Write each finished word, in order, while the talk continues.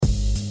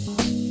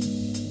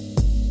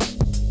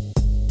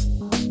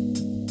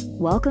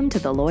Welcome to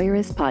the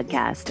Lawyerist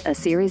Podcast, a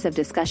series of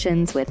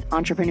discussions with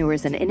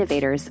entrepreneurs and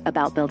innovators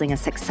about building a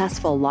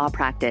successful law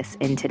practice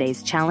in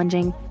today's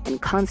challenging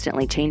and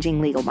constantly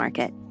changing legal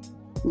market.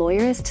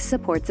 Lawyerist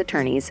supports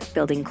attorneys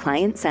building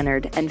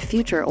client-centered and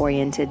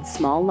future-oriented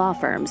small law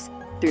firms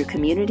through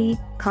community,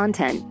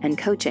 content, and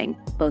coaching,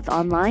 both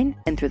online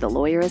and through the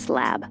Lawyerist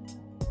Lab.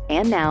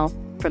 And now,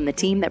 from the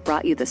team that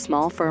brought you the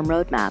Small Firm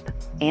Roadmap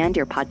and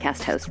your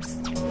podcast hosts.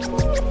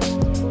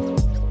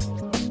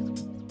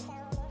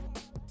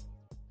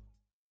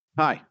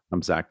 Hi,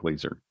 I'm Zach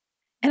Glazer.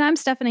 And I'm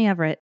Stephanie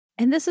Everett.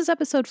 And this is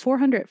episode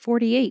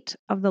 448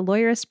 of the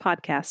Lawyerist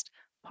Podcast,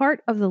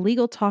 part of the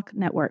Legal Talk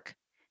Network.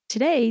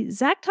 Today,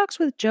 Zach talks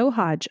with Joe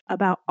Hodge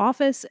about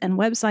office and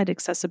website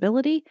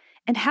accessibility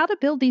and how to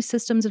build these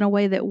systems in a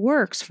way that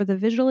works for the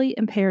visually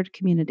impaired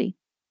community.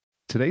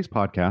 Today's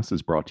podcast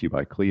is brought to you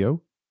by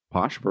Clio,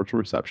 Posh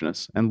Virtual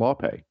Receptionists, and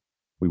LawPay.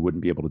 We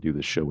wouldn't be able to do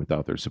this show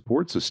without their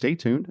support, so stay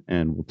tuned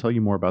and we'll tell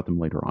you more about them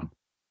later on.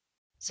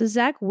 So,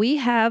 Zach, we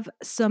have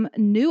some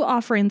new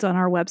offerings on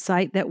our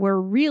website that we're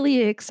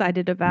really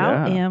excited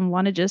about and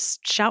want to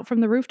just shout from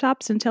the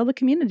rooftops and tell the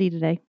community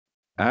today.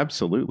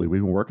 Absolutely.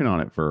 We've been working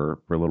on it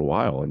for a little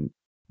while,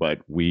 but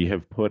we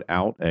have put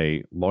out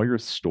a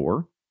Lawyerist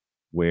store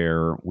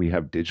where we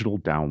have digital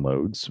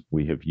downloads.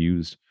 We have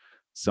used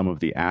some of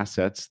the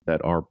assets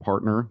that our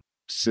partner,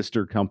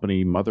 sister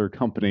company, mother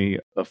company,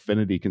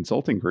 Affinity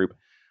Consulting Group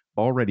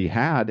already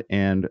had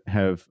and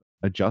have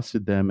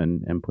adjusted them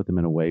and put them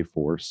in a way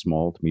for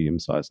small to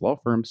medium-sized law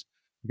firms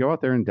to go out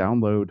there and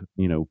download,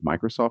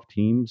 Microsoft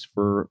Teams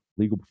for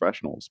legal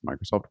professionals,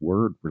 Microsoft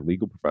Word for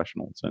legal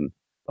professionals, and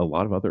a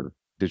lot of other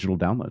digital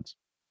downloads.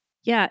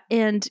 Yeah,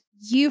 and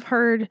you've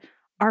heard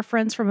our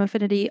friends from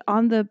Affinity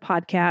on the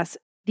podcast.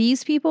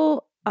 These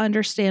people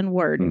understand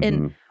Word. Mm-hmm.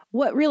 And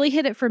what really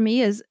hit it for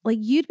me is,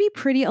 you'd be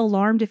pretty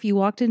alarmed if you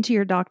walked into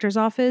your doctor's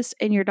office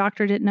and your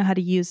doctor didn't know how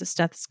to use a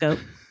stethoscope,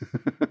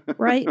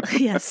 right?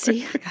 Yes.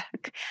 See,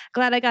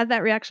 glad I got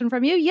that reaction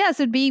from you.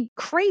 Yes, it'd be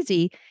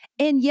crazy.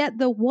 And yet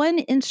the one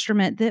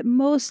instrument that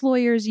most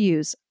lawyers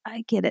use,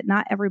 I get it,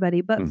 not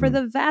everybody, but for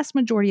the vast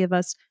majority of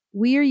us,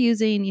 we are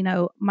using,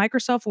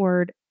 Microsoft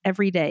Word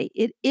every day.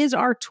 It is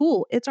our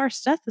tool. It's our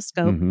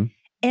stethoscope.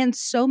 And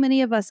so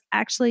many of us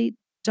actually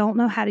don't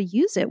know how to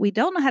use it. We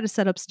don't know how to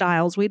set up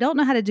styles. We don't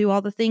know how to do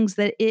all the things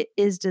that it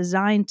is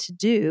designed to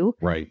do.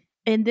 Right.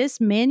 And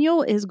this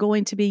manual is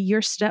going to be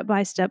your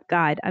step-by-step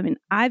guide. I mean,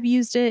 I've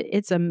used it.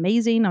 It's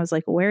amazing. I was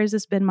like, where has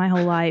this been my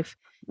whole life?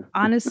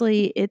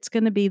 Honestly, it's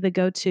going to be the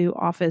go-to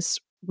office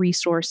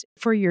resource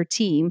for your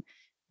team,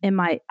 in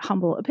my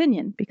humble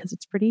opinion, because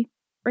it's pretty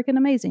freaking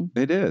amazing.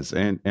 It is.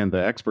 And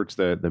the experts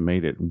that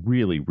made it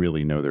really,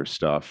 really know their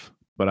stuff.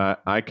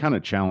 But I kind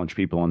of challenge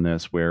people on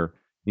this where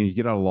you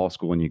get out of law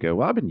school and you go,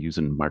 well, I've been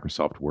using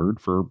Microsoft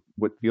Word for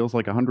what feels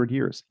like 100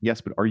 years.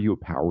 Yes, but are you a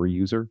power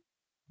user?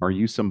 Are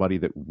you somebody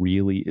that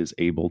really is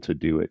able to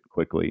do it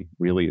quickly,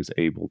 really is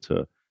able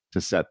to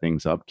set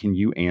things up? Can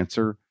you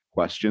answer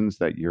questions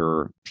that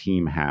your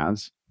team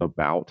has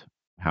about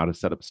how to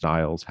set up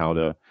styles, how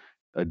to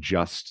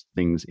adjust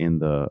things in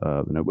the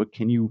notebook?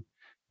 Can you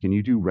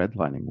do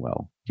redlining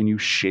well? Can you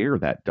share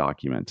that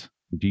document?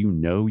 Do you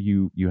know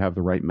you have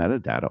the right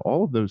metadata?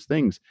 All of those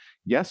things.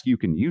 Yes, you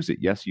can use it.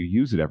 Yes, you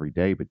use it every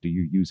day, but do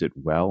you use it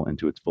well and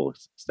to its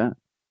fullest extent?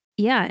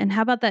 Yeah. And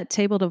how about that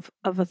table of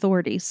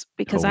authorities?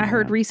 Because I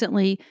heard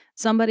recently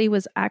somebody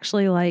was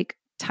actually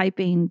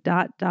typing ...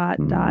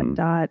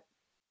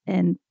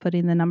 and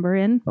putting the number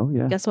in. Oh,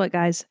 yeah. Guess what,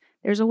 guys?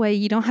 There's a way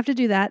you don't have to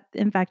do that.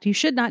 In fact, you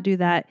should not do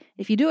that.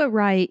 If you do it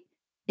right,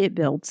 it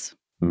builds.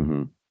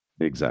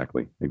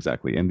 Exactly.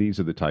 And these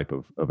are the type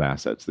of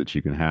assets that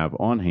you can have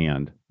on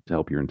hand to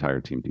help your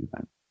entire team do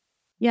that.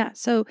 Yeah.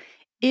 So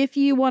if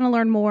you want to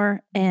learn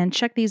more and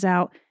check these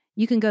out,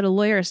 you can go to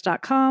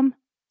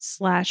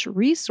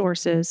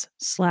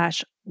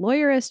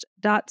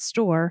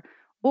lawyerist.com/resources/lawyerist.store,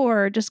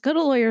 or just go to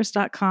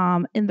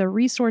lawyerist.com. In the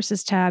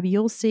resources tab,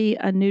 you'll see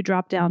a new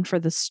drop down for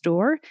the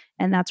store.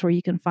 And that's where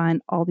you can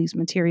find all these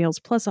materials,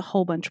 plus a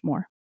whole bunch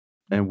more.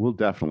 And we'll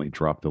definitely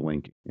drop the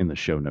link in the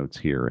show notes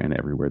here and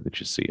everywhere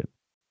that you see it.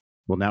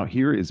 Well, now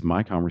here is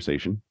my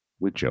conversation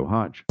with Joe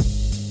Hodge.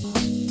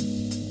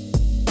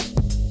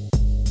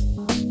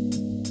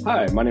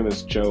 Hi, my name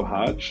is Joe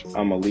Hodge.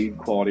 I'm a lead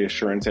quality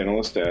assurance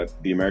analyst at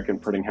the American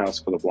Printing House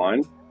for the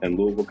Blind in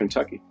Louisville,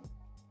 Kentucky.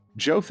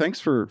 Joe, thanks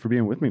for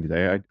being with me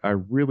today. I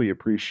really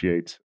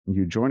appreciate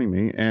you joining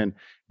me. And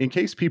in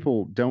case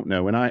people don't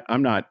know, and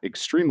I'm not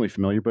extremely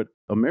familiar, but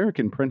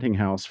American Printing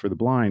House for the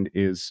Blind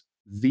is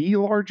the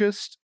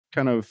largest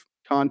kind of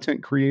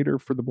content creator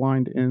for the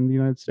blind in the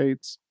United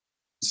States.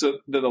 So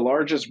they're the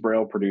largest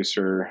Braille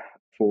producer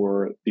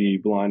for the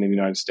blind in the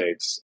United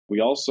States. We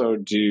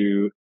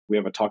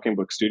have a talking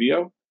book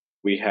studio.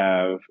 We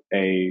have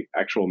a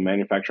actual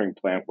manufacturing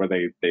plant where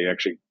they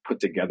actually put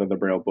together the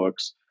Braille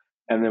books.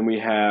 And then we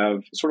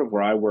have sort of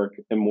where I work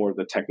in more of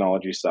the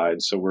technology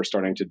side. So we're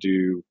starting to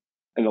do,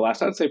 in the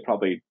last, I'd say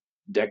probably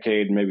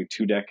decade, maybe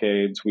 2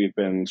 decades, we've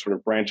been sort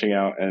of branching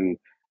out. And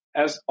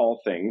as all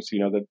things,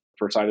 that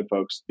for sighted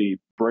folks, the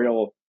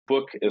Braille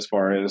book as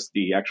far as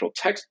the actual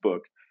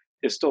textbook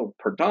is still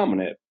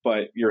predominant,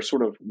 but you're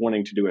sort of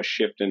wanting to do a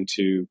shift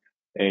into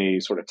a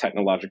sort of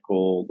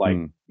technological, like,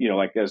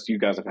 like as you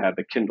guys have had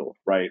the Kindle,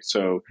 right?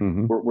 So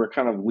we're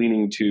kind of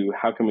leaning to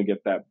how can we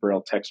get that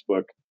Braille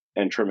textbook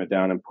and trim it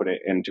down and put it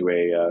into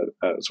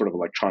a sort of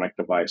electronic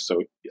device.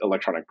 So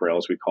electronic Braille,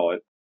 as we call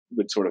it,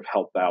 would sort of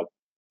help out,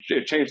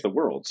 change the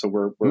world. So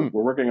we're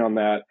working on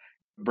that.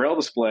 Braille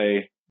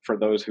display, for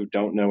those who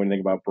don't know anything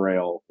about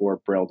Braille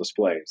or Braille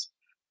displays.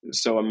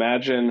 So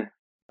imagine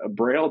a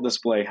Braille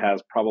display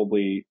has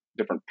probably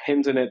different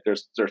pins in it.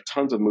 There's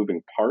tons of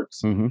moving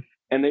parts,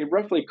 and they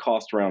roughly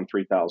cost around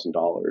 $3,000.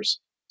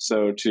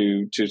 So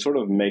to sort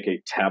of make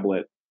a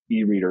tablet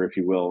e-reader, if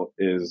you will,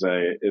 is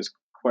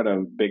quite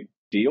a big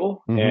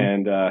deal,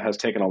 and has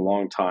taken a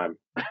long time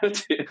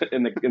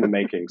in the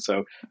making.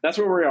 So that's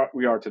where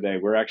we are today.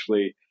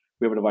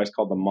 We have a device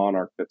called the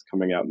Monarch that's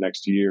coming out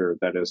next year.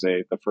 That is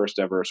the first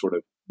ever sort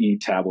of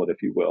e-tablet,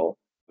 if you will,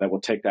 that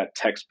will take that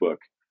textbook,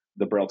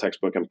 the Braille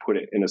textbook, and put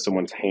it into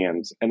someone's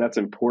hands. And that's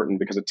important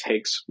because it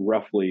takes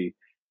roughly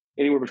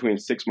anywhere between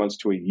 6 months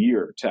to a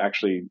year to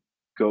actually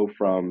go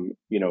from,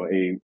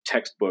 a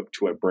textbook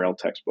to a Braille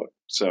textbook.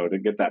 So to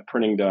get that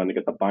printing done, to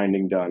get the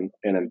binding done,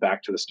 and then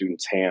back to the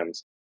student's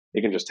hands,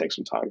 it can just take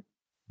some time.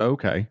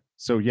 Okay.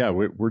 So yeah,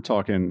 we're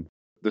talking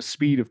the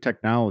speed of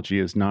technology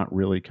is not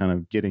really kind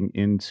of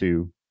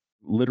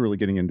literally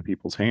getting into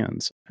people's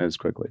hands as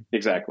quickly.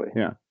 Exactly.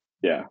 Yeah.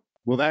 Yeah.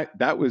 Well,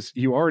 that was,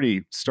 you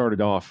already started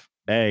off,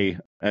 A,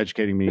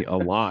 educating me a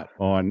lot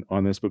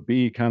on this, but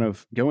B, kind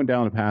of going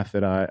down a path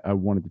that I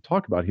wanted to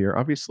talk about here.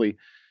 Obviously,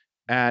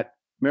 at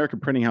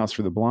American Printing House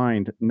for the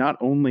Blind, not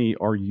only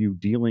are you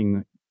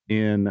dealing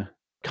in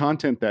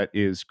content that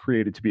is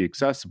created to be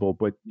accessible,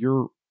 but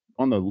you're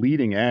on the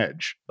leading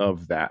edge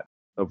of that,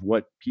 of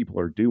what people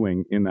are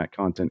doing in that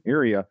content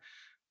area.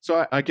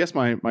 So I guess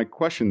my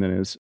question then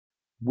is,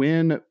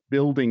 when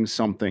building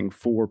something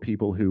for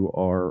people who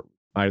are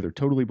either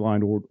totally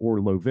blind or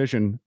low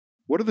vision,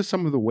 what are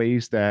some of the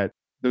ways that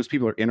those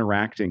people are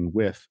interacting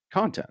with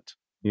content?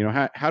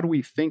 How do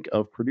we think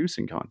of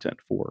producing content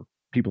for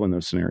people in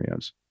those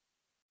scenarios?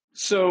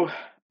 So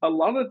a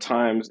lot of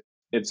times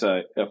it's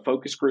a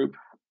focus group.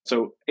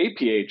 So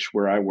APH,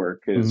 where I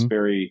work, is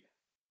very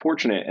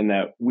fortunate in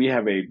that we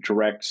have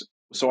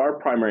so our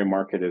primary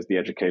market is the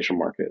education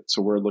market.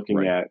 So we're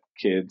looking at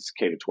kids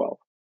K to 12.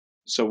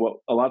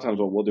 So a lot of times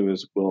what we'll do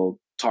is we'll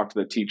talk to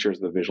the teachers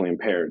of the visually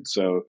impaired.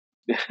 So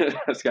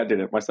I did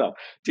it myself.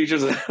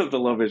 Teachers of the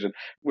low vision.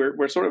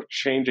 We're sort of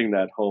changing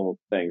that whole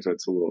thing. So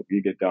it's a little,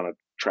 you get down a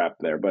trap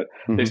there, but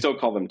they still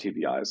call them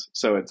TVIs.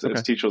 So it's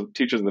teachers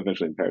of the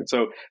visually impaired.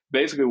 So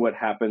basically what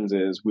happens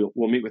is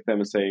we'll meet with them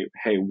and say,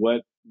 hey,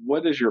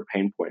 what is your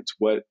pain points?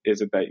 What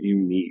is it that you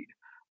need?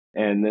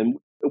 And then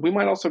we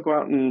might also go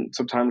out and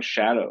sometimes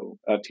shadow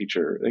a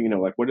teacher,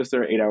 like what is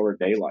their 8-hour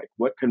day like?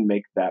 What can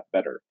make that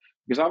better?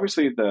 Because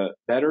obviously the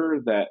better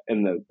that,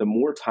 and the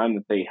more time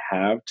that they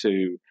have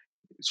to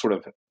sort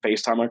of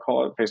FaceTime, I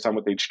call it, FaceTime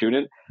with each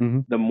student,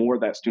 the more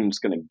that student's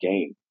going to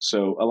gain.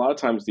 So a lot of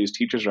times these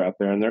teachers are out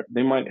there and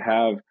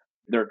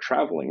they're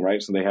traveling,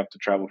 right? So they have to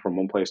travel from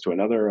one place to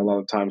another. A lot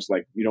of times,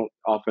 like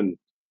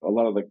a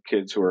lot of the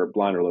kids who are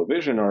blind or low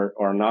vision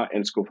are not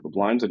in school for the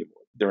blinds anymore.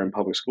 They're in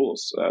public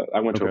schools. I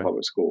went to a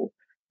public school.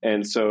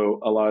 And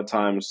so a lot of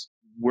times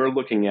we're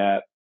looking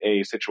at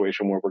a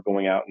situation where we're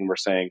going out and we're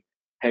saying,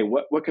 hey,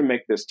 what can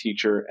make this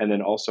teacher and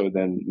then also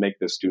make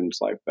this student's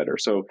life better?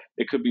 So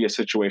it could be a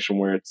situation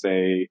where it's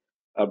a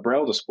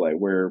Braille display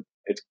where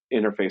it's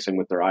interfacing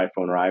with their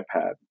iPhone or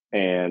iPad,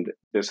 and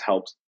this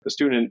helps the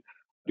student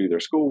do their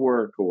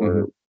schoolwork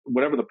or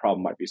whatever the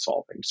problem might be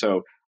solving.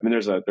 So, I mean,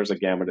 there's a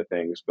gamut of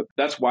things, but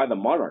that's why the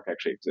Monarch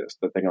actually exists,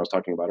 the thing I was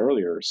talking about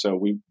earlier. So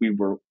we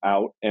were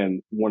out,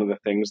 and one of the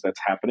things that's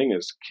happening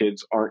is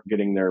kids aren't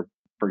getting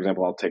for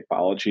example, I'll take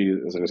biology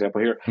as an example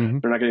here.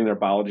 They're not getting their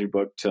biology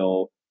book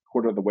till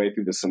quarter of the way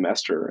through the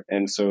semester.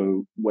 And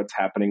so what's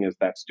happening is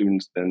that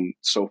student's then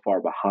so far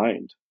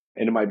behind,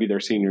 and it might be their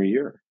senior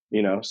year,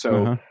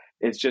 so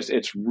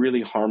it's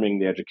really harming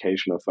the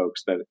education of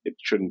folks that it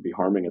shouldn't be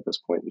harming at this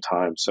point in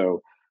time.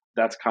 So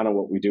that's kind of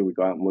what we do. We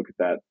go out and look at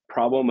that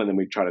problem, and then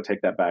we try to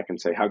take that back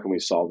and say, how can we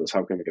solve this?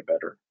 How can we make it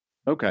better?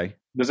 Okay.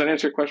 Does that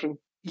answer your question?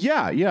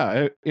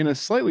 Yeah. In a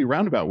slightly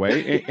roundabout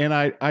way. And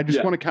I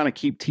just want to kind of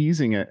keep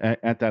teasing it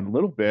at that a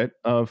little bit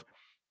of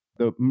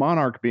the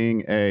Monarch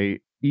being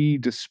a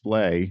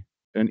e-display,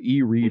 an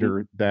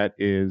e-reader that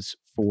is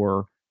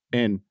for,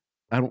 and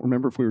I don't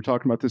remember if we were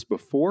talking about this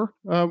before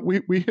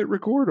we hit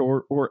record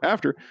or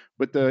after,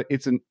 but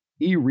it's an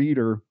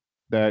e-reader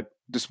that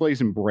displays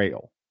in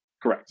Braille.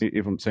 Correct.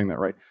 If I'm saying that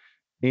right.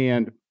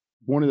 And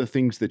one of the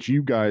things that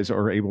you guys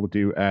are able to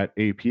do at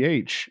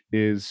APH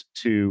is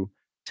to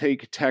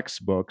take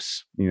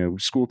textbooks,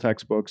 school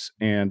textbooks,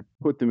 and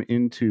put them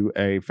into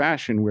a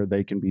fashion where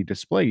they can be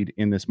displayed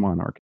in this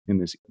Monarch, in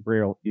this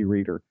Braille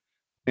e-reader.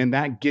 And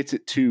that gets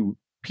it to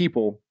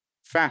people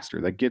faster.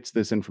 That gets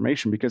this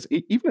information, because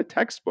even a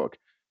textbook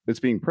that's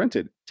being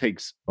printed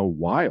takes a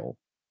while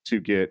to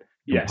get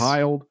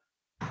compiled,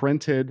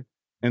 printed,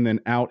 and then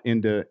out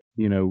into,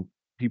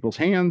 people's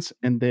hands.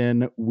 And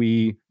then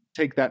we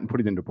take that and put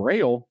it into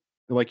Braille.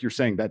 Like you're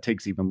saying, that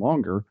takes even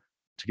longer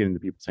to get into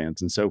people's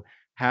hands. And so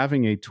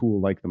having a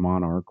tool like the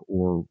Monarch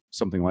or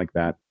something like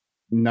that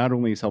not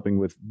only is helping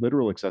with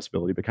literal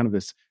accessibility, but kind of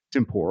this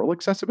temporal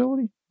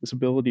accessibility, this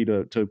ability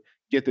to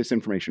get this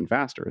information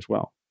faster as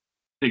well.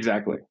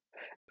 Exactly.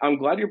 I'm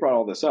glad you brought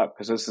all this up,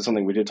 because this is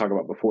something we did talk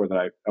about before that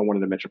I wanted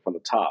to mention from the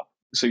top.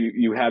 So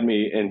you had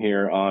me in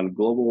here on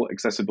Global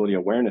Accessibility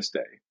Awareness Day.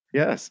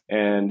 Yes.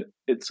 And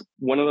it's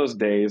one of those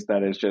days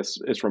that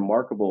it's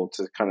remarkable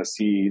to kind of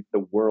see the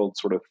world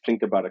sort of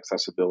think about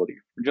accessibility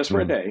just for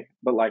a day.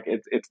 But like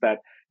it's that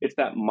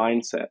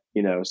mindset,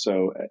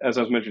 So as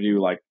I was mentioning to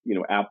you, like,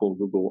 Apple,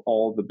 Google,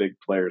 all the big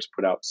players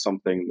put out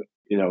something,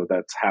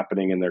 that's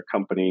happening in their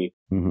company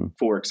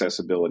for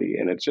accessibility.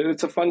 And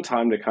it's a fun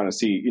time to kind of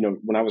see,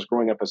 when I was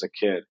growing up as a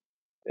kid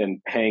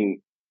and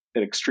paying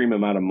an extreme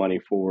amount of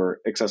money for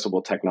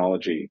accessible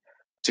technology,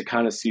 to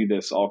kind of see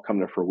this all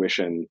come to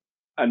fruition.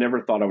 I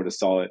never thought I would have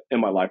saw it in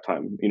my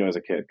lifetime, as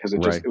a kid, because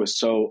it was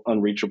so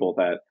unreachable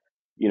that,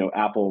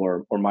 Apple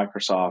or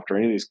Microsoft or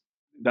any of these,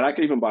 that I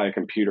could even buy a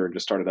computer and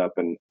just start it up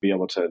and be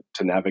able to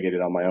navigate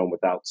it on my own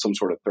without some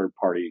sort of third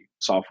party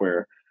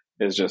software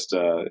is just,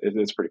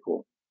 it's pretty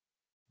cool.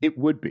 It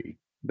would be.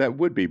 That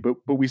would be. But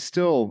we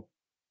still,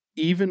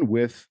 even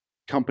with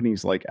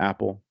companies like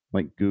Apple,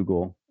 like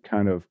Google,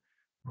 kind of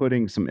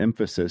putting some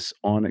emphasis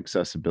on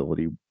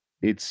accessibility,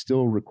 it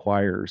still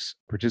requires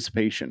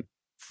participation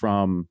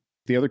from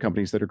the other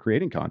companies that are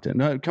creating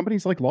content.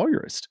 Companies like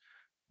Lawyerist,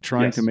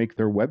 trying to make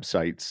their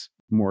websites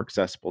more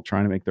accessible,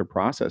 trying to make their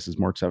processes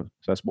more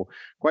accessible.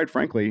 Quite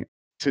frankly,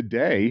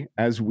 today,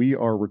 as we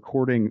are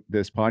recording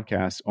this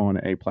podcast on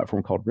a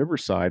platform called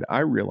Riverside, I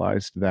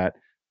realized that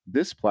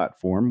this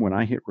platform, when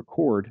I hit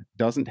record,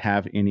 doesn't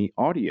have any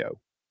audio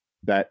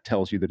that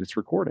tells you that it's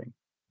recording.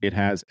 It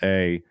has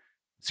a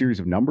series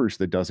of numbers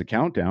that does a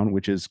countdown,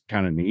 which is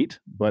kind of neat,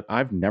 but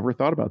I've never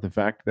thought about the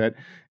fact that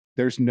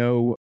there's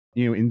no,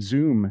 in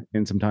Zoom,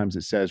 and sometimes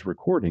it says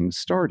recording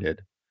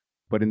started,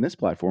 but in this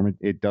platform,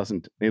 it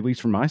doesn't, at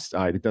least from my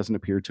side, it doesn't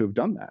appear to have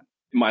done that.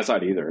 My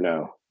side either,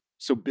 no.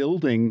 So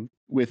building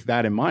with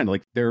that in mind,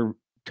 like there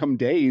come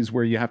days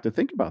where you have to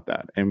think about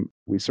that, and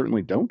we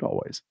certainly don't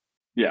always.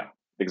 Yeah,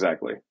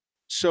 exactly.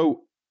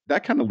 So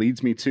that kind of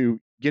leads me to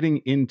getting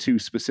into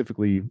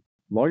specifically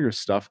lawyer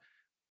stuff.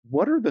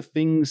 What are the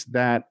things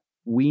that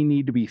we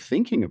need to be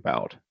thinking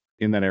about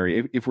in that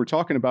area? If we're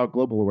talking about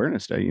Global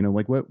Awareness Day,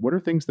 like what are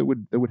things that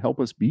would help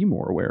us be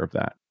more aware of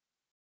that?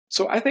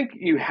 So I think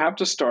you have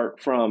to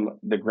start from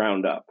the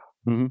ground up.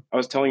 Mm-hmm. I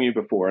was telling you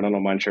before, and I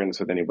don't mind sharing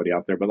this with anybody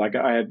out there, but like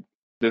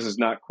this is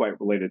not quite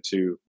related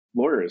to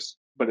lawyers,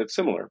 but it's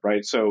similar,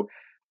 right? So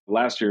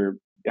last year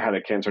I had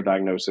a cancer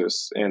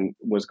diagnosis and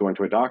was going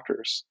to a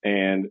doctor's.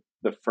 And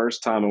the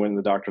first time I went in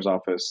the doctor's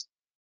office,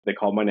 they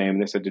called my name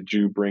and they said, "Did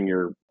you bring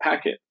your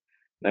packet?"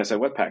 And I said,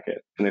 "What packet?"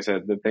 And they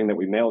said, "The thing that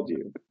we mailed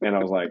you." And I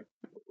was like,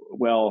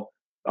 "Well,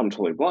 I'm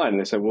totally blind." And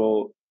they said,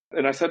 "Well,"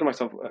 and I thought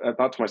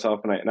to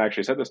myself, and I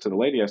actually said this to the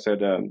lady, I said,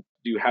 "Do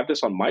you have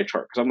this on My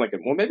Chart?" Because I'm like,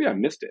 well, maybe I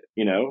missed it,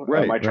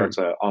 Right, My Chart's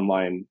an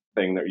online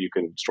thing that you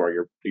can store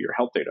your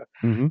health data.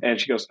 Mm-hmm. And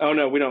she goes, "Oh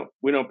no, we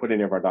don't put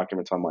any of our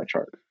documents on My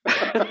Chart."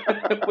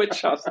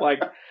 Which I was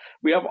like,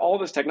 we have all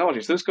this technology.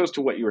 So this goes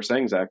to what you were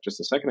saying, Zach, just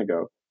a second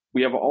ago.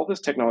 We have all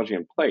this technology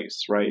in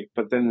place, right?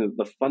 But then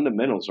the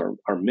fundamentals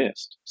are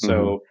missed.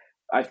 So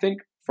I think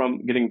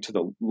from getting to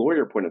the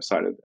lawyer point of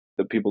side of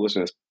the people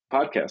listening to this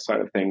podcast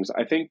side of things,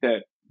 I think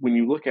that when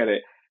you look at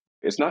it,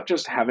 it's not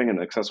just having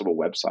an accessible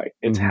website.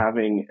 It's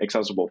having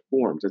accessible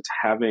forms. It's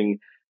having,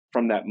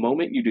 from that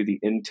moment you do the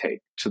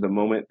intake to the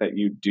moment that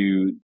you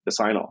do the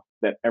sign off,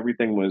 that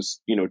everything was,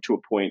 to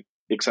a point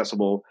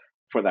accessible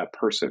for that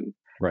person.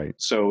 Right.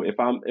 So if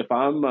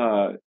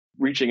I'm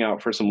reaching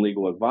out for some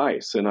legal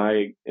advice and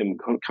I am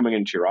coming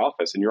into your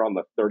office and you're on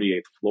the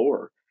 38th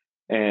floor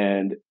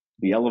and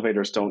the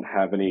elevators don't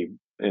have any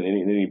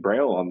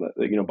braille on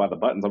the, by the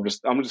buttons,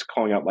 I'm just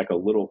calling out like a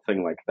little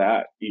thing like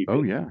that. Even,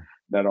 oh yeah.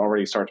 That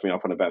already starts me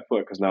off on a bad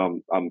foot because now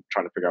I'm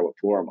trying to figure out what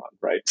floor I'm on,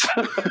 right?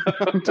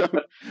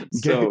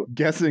 So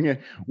guessing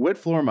what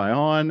floor am I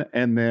on,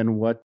 and then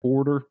what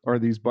order are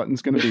these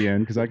buttons going to be in?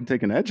 Because I can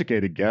take an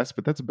educated guess,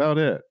 but that's about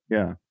it.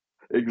 Yeah,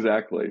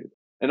 exactly.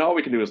 And all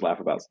we can do is laugh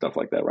about stuff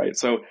like that, right?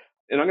 So,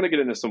 and I'm going to get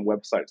into some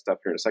website stuff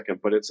here in a second,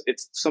 but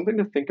it's something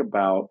to think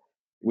about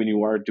when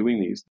you are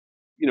doing these.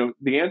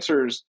 The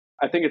answers,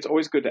 I think it's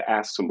always good to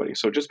ask somebody.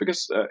 So just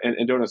because,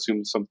 and don't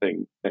assume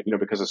something,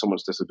 because of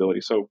someone's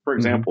disability. So for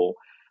example,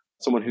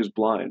 someone who's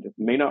blind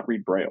may not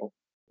read Braille.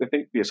 I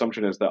think the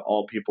assumption is that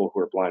all people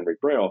who are blind read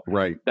Braille.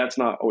 Right. That's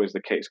not always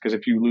the case, because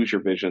if you lose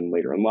your vision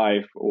later in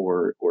life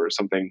or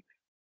something,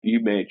 you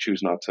may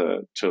choose not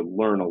to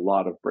learn a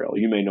lot of Braille.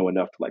 You may know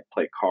enough to like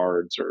play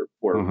cards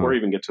or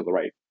even get to the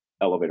right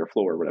elevator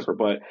floor or whatever,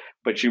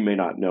 but you may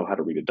not know how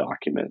to read a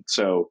document.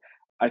 So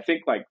I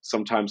think like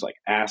sometimes like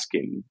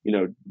asking,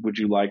 would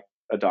you like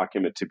a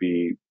document to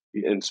be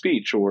in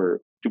speech, or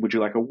would you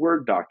like a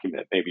Word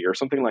document maybe, or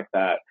something like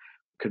that,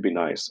 could be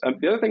nice.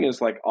 The other thing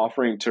is like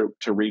offering to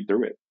read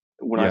through it.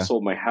 When I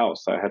sold my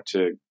house, I had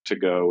to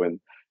go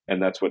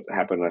and that's what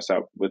happened. I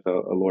sat with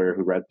a lawyer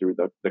who read through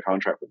the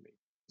contract with me.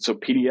 So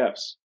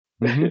PDFs,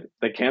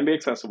 they can be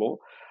accessible,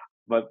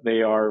 but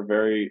they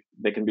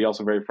can be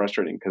also very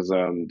frustrating because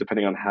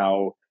depending on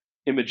how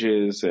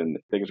images and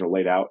things are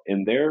laid out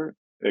in there,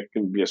 it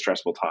can be a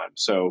stressful time.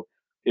 So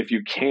if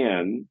you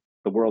can,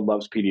 the world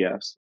loves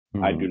PDFs.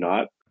 I do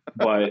not.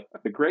 But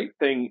the great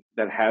thing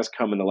that has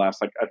come in the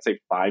last, like, I'd say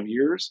 5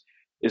 years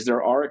is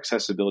there are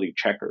accessibility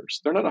checkers.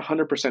 They're not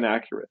 100%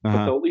 accurate,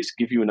 but they'll at least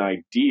give you an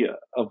idea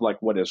of like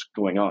what is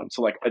going on.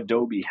 So like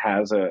Adobe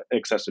has an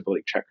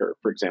accessibility checker,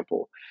 for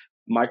example.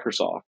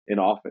 Microsoft in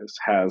Office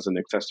has an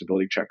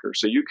accessibility checker.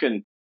 So you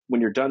can, when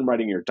you're done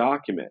writing your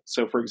document.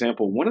 So for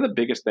example, one of the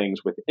biggest things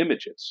with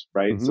images,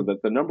 right? So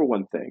that the number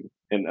one thing,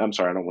 and I'm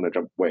sorry, I don't want to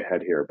jump way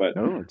ahead here, but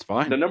no, it's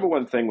fine. The number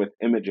one thing with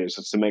images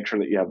is to make sure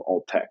that you have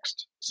alt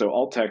text. So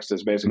alt text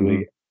is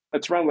basically,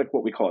 it's around like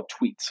what we call a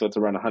tweet. So it's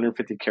around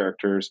 150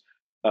 characters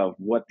of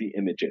what the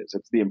image is.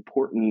 It's the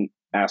important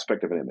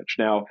aspect of an image.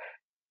 Now,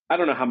 I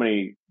don't know how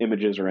many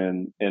images are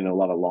in a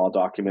lot of law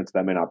documents.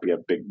 That may not be a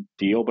big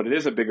deal, but it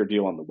is a bigger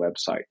deal on the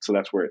website. So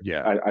that's where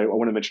I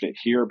want to mention it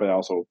here, but I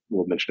also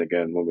will mention it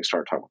again when we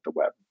start talking about the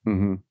web.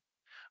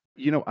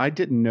 You know, I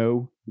didn't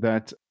know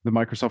that the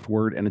Microsoft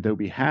Word and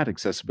Adobe had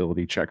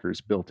accessibility checkers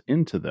built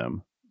into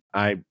them.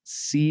 I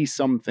see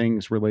some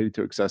things related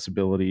to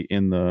accessibility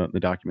in the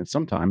documents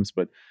sometimes,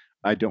 but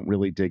I don't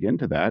really dig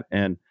into that.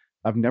 And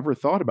I've never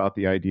thought about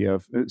the idea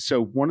of,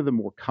 so one of the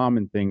more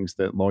common things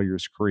that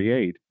lawyers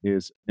create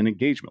is an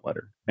engagement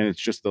letter. And it's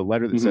just the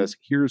letter that says,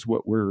 here's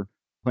what we're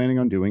planning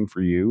on doing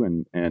for you.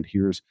 And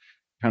here's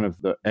kind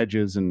of the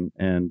edges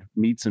and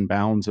meets and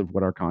bounds of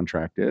what our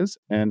contract is.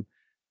 And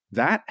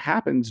that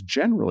happens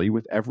generally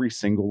with every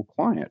single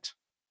client.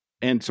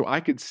 And so I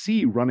could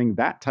see running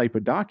that type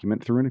of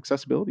document through an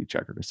accessibility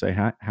checker to say,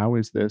 how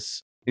is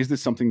this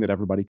something that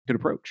everybody could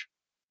approach?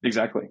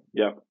 Exactly.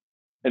 Yeah.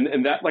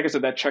 And that, like I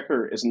said, that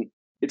checker it's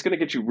going to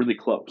get you really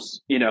close,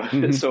 you know,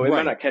 so it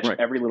might not catch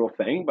every little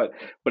thing, but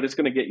it's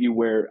going to get you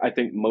where I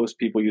think most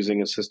people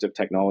using assistive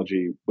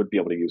technology would be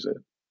able to use it.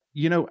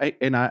 You know,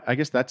 I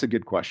guess that's a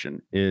good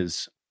question.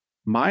 Is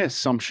my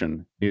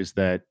assumption is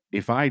that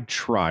if I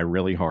try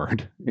really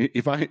hard,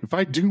 if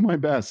I do my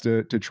best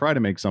to try to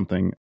make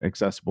something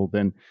accessible,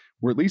 then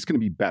we're at least going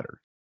to be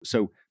better.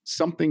 So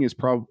something is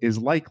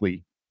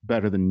likely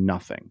better than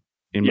nothing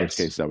in most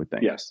cases, I would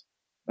think. Yes.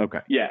 Okay.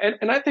 Yeah.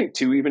 And I think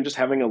too, even just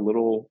having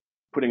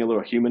putting a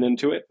little human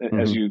into it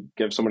as you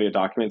give somebody a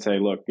document, say,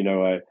 look, you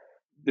know,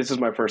 this is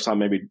my first time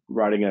maybe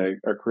writing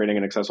or creating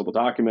an accessible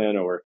document,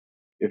 or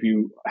if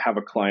you have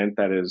a client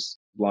that is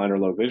blind or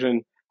low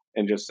vision,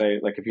 and just say,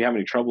 like, if you have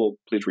any trouble,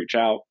 please reach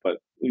out, but,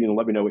 you know,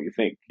 let me know what you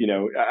think. You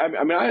know,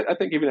 I mean, I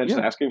think even just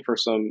asking for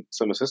some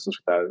assistance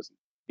with that is,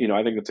 you know,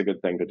 I think it's a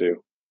good thing to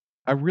do.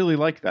 I really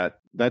like that.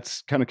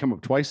 That's kind of come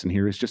up twice in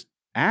here, is just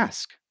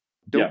ask.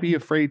 Don't be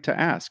afraid to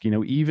ask. You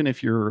know, even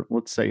if you're,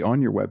 let's say,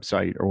 on your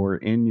website or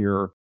in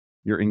your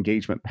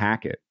engagement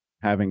packet,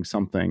 having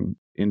something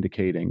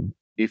indicating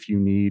if you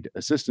need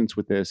assistance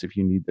with this, if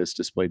you need this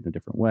displayed in a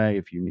different way,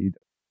 if you need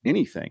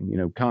anything, you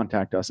know,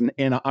 contact us.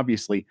 And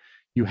obviously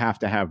you have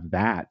to have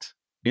that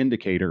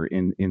indicator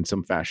in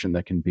some fashion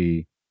that can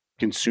be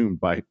consumed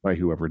by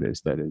whoever it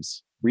is that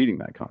is reading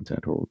that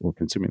content or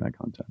consuming that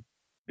content.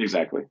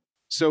 Exactly.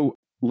 So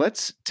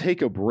let's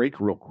take a break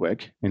real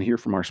quick and hear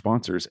from our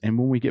sponsors. And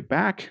when we get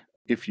back,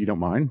 if you don't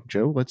mind,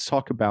 Joe, let's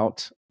talk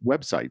about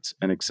websites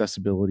and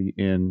accessibility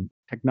in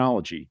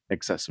technology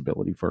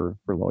accessibility for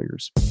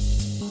lawyers.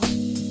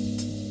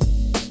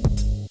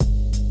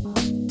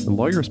 The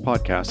Lawyers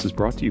Podcast is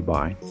brought to you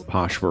by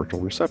Posh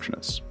Virtual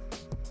Receptionists.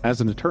 As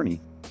an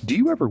attorney, do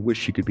you ever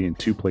wish you could be in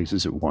two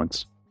places at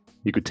once?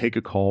 You could take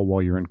a call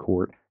while you're in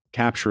court,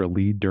 capture a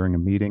lead during a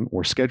meeting,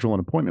 or schedule an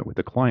appointment with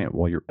a client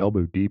while you're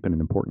elbow deep in an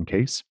important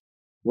case?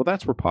 Well,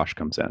 that's where Posh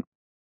comes in.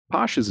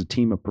 Posh is a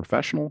team of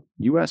professional,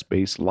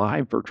 US-based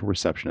live virtual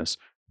receptionists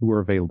who are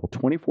available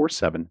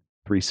 24/7,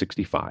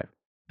 365.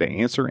 They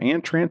answer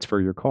and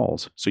transfer your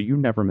calls, so you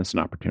never miss an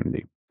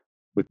opportunity.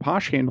 With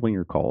Posh handling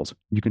your calls,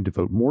 you can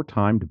devote more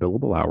time to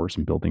billable hours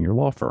in building your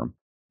law firm,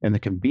 and the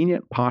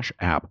convenient Posh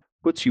app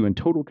puts you in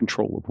total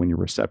control of when your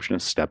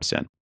receptionist steps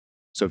in.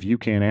 So if you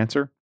can't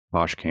answer,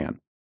 Posh can.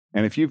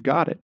 And if you've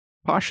got it,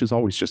 Posh is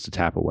always just a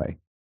tap away.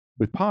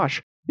 With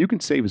Posh, you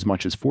can save as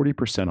much as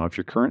 40% off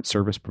your current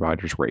service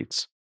provider's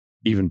rates.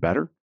 Even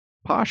better,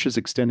 Posh is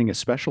extending a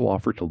special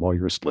offer to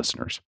Lawyerist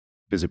listeners.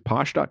 Visit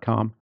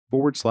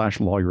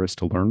posh.com/lawyerist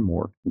to learn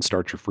more and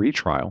start your free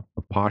trial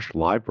of Posh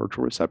Live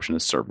Virtual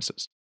Receptionist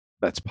services.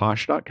 That's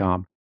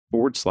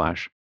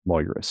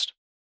posh.com/lawyerist.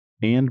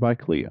 And by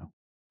Clio.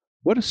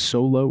 What do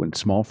solo and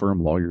small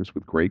firm lawyers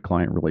with great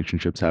client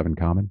relationships have in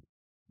common?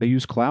 They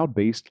use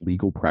cloud-based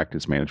legal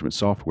practice management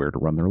software to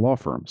run their law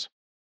firms.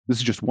 This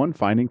is just one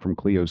finding from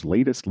Clio's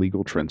latest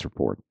legal trends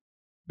report.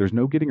 There's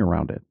no getting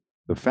around it.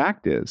 The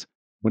fact is,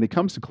 when it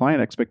comes to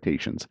client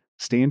expectations,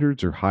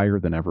 standards are higher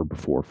than ever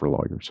before for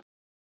lawyers.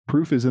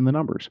 Proof is in the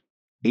numbers.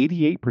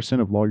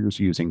 88% of lawyers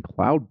using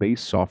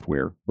cloud-based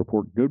software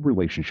report good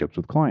relationships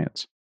with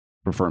clients.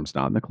 For firms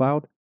not in the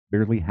cloud,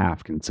 barely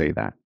half can say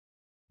that.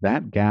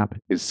 That gap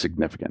is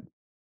significant.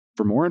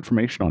 For more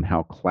information on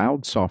how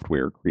cloud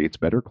software creates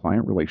better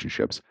client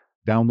relationships,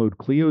 download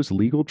Clio's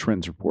Legal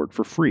Trends Report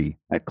for free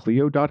at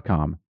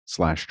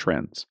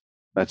clio.com/trends.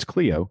 That's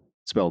Clio,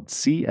 spelled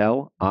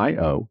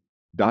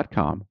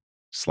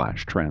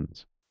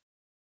CLIO.com/trends.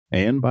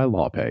 And by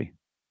LawPay.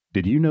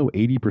 Did you know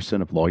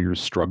 80% of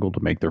lawyers struggle to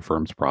make their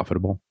firms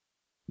profitable?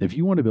 If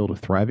you want to build a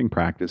thriving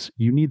practice,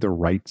 you need the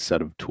right set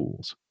of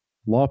tools.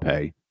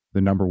 LawPay,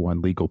 the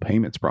 #1 legal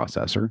payments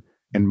processor,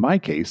 and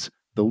MyCase,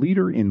 the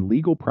leader in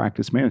legal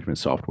practice management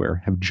software,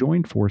 have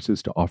joined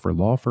forces to offer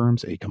law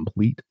firms a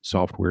complete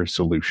software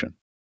solution.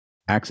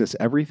 Access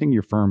everything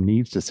your firm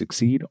needs to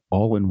succeed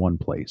all in one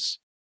place.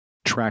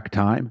 Track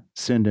time,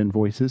 send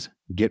invoices,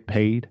 get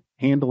paid,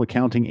 handle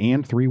accounting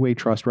and three-way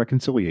trust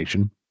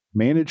reconciliation,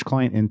 manage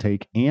client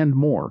intake, and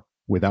more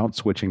without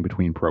switching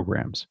between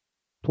programs.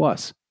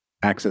 Plus,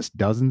 access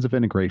dozens of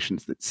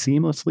integrations that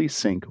seamlessly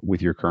sync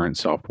with your current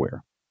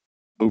software.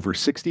 Over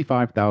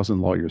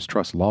 65,000 lawyers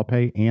trust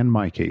LawPay and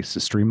MyCase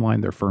to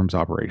streamline their firm's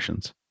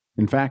operations.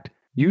 In fact,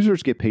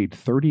 users get paid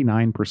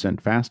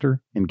 39%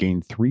 faster and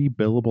gain 3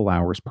 billable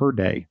hours per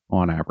day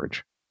on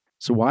average.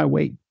 So why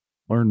wait?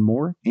 Learn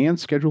more and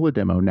schedule a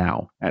demo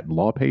now at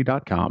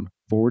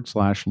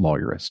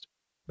lawpay.com/lawyerist.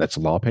 That's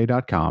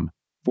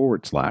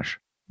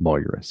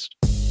lawpay.com/lawyerist.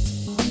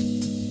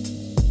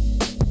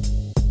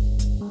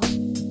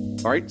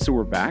 All right, so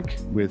we're back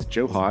with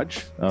Joe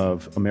Hodge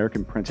of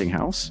American Printing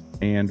House,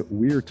 and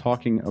we're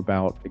talking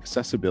about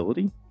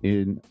accessibility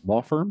in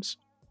law firms,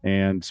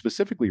 and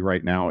specifically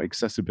right now,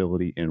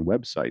 accessibility in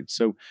websites.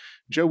 So,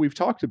 Joe, we've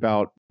talked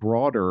about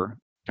broader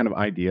kind of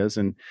ideas,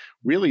 and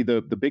really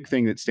the big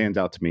thing that stands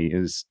out to me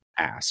is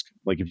ask.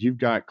 Like if you've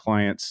got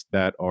clients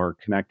that are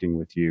connecting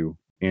with you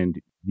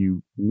and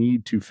you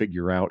need to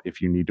figure out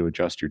if you need to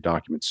adjust your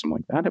documents,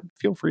 something like that,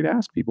 feel free to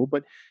ask people.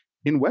 But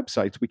in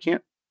websites, we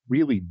can't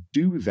really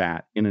do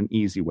that in an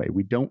easy way.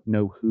 We don't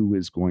know who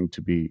is going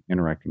to be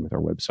interacting with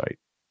our website.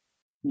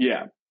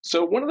 Yeah.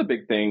 So one of the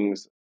big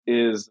things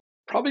is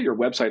probably your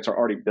websites are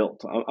already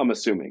built, I'm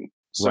assuming.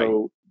 So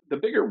Right. The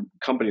bigger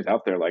companies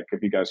out there, like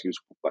if you guys use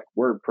like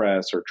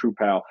WordPress or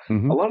TruePal,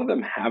 a lot of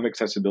them have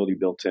accessibility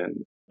built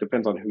in.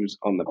 Depends on who's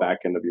on the back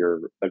end of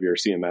your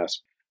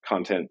CMS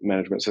content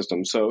management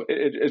system. So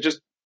it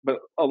just, but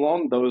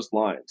along those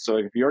lines. So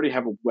if you already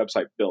have a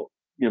website built,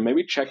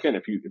 maybe check in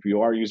if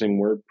you are using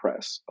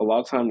WordPress. A lot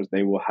of times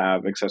they will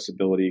have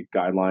accessibility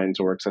guidelines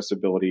or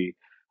accessibility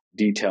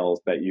details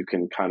that you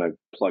can kind of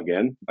plug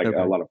in, like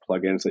a lot of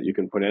plugins that you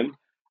can put in.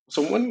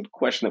 So one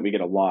question that we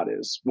get a lot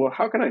is, well,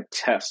 how can I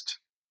test,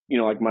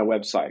 like my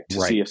website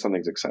to see if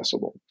something's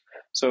accessible?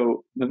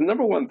 So the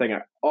 #1 thing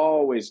I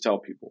always tell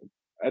people,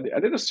 I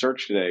did a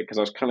search today because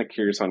I was kind of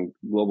curious on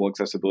Global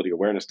Accessibility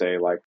Awareness Day,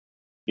 like,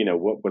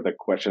 what were the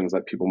questions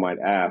that people might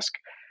ask?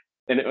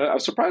 And I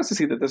was surprised to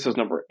see that this is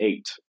number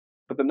 8.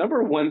 But the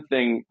 #1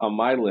 thing on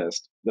my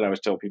list that I always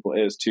tell people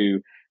is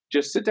to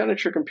just sit down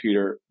at your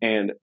computer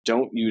and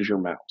don't use your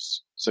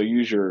mouse. So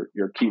use your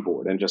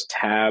keyboard and just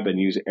tab and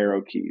use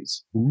arrow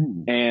keys.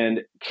 Ooh.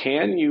 And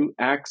can you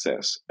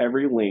access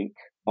every link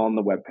on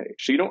the webpage?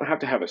 So you don't have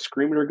to have a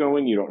screen reader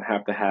going. You don't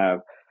have to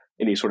have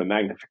any sort of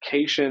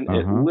magnification.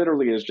 It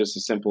literally is just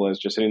as simple as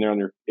just sitting there at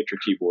your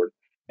keyboard.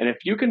 And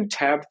if you can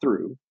tab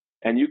through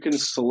and you can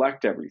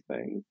select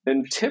everything,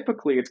 then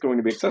typically it's going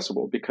to be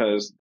accessible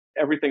because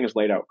everything is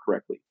laid out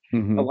correctly.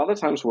 A lot of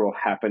times what will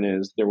happen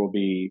is there will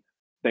be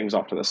things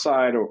off to the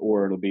side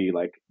or it'll be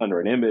like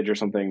under an image or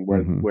something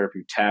where if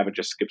you tab, it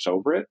just skips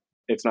over it.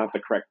 It's not the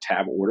correct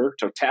tab order.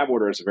 So tab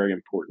order is very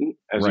important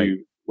as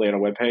you lay on a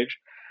web page.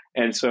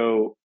 And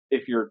so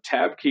if your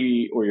tab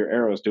key or your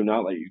arrows do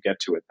not let you get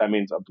to it, that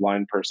means a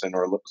blind person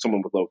or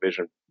someone with low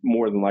vision,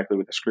 more than likely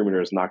with a screen reader,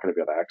 is not going to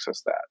be able to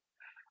access that.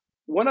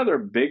 One other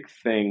big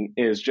thing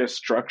is just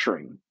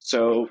structuring.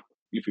 So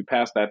if you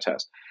pass that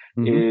test,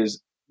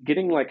 is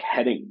getting like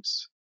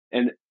headings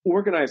and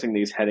organizing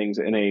these headings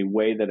in a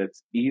way that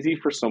it's easy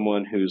for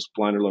someone who's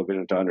blind or low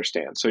vision to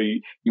understand. So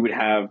you would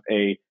have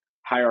a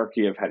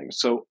hierarchy of headings.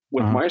 So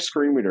with my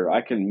screen reader,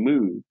 I can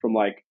move from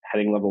like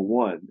heading level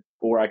 1,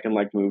 or I can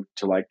like move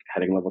to like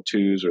heading level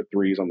 2s or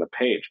 3s on the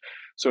page.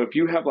 So if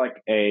you have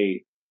like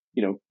a,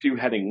 few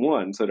heading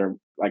 1s that are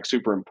like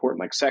super important,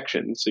 like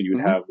sections. So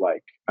you'd have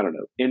like, I don't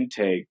know,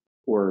 intake,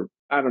 or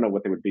I don't know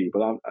what they would be,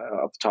 but off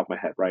the top of my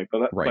head, right?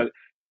 But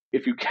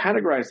if you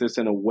categorize this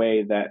in a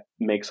way that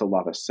makes a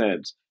lot of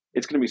sense,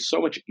 it's going to be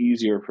so much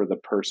easier for the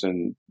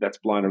person that's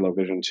blind or low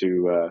vision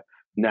to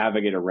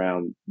navigate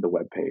around the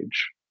web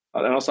page.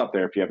 And I'll stop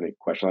there if you have any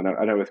questions.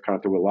 I know it kind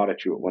of threw a lot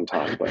at you at one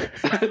time,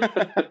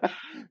 but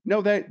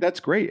No, that's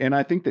great. And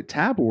I think that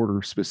tab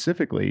order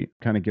specifically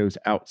kind of goes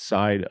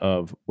outside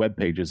of web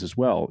pages as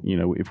well.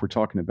 If we're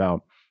talking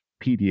about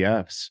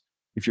PDFs,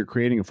 if you're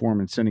creating a form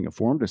and sending a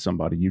form to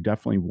somebody, you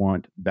definitely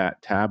want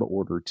that tab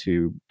order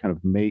to kind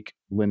of make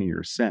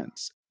linear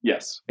sense.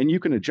 Yes. And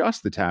you can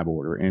adjust the tab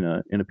order in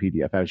a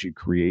PDF as you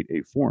create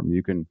a form.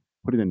 You can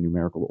put it in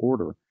numerical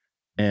order.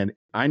 And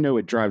I know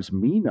it drives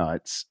me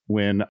nuts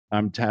when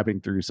I'm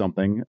tabbing through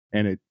something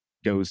and it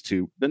goes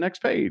to the next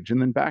page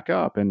and then back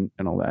up and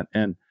all that.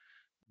 And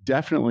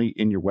definitely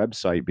in your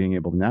website, being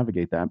able to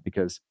navigate that,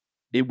 because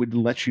it would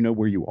let you know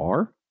where you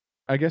are.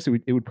 I guess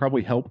it would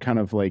probably help kind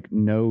of like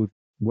know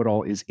what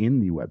all is in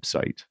the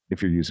website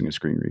if you're using a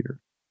screen reader.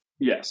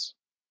 Yes.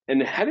 And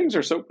the headings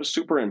are so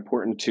super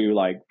important to,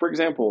 like, for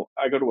example,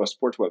 I go to a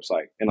sports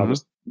website, and I'll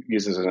just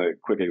use this as a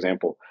quick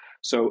example.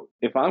 So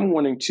if I'm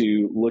wanting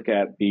to look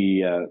at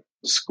the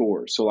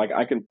scores, so like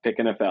I can pick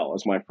NFL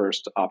as my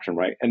first option,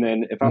 right? And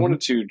then if I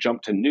wanted to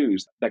jump to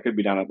news, that could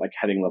be down at like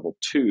heading level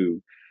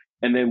 2.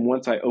 And then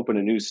once I open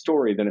a news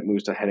story, then it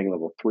moves to heading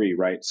level 3,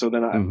 right? So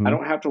then I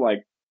don't have to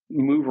like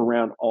move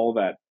around all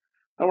that.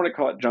 I don't want to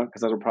call it junk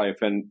because that would probably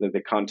offend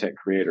the content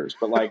creators.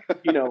 But like,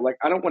 you know, like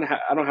I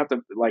don't have to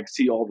like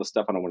see all the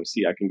stuff I don't want to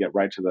see. I can get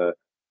right to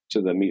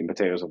the meat and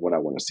potatoes of what I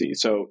want to see.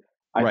 So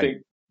I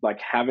think like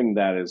having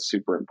that is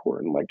super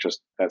important. Like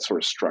just that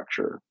sort of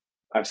structure.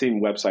 I've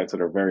seen websites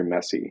that are very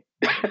messy.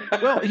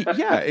 Well,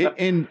 yeah,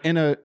 and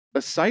a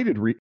sighted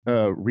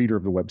reader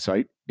of the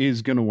website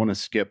is going to want to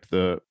skip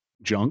the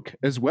junk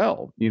as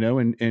well, you know,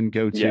 and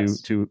go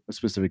to a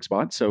specific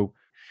spot. So,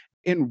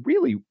 and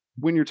really,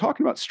 when you're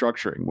talking about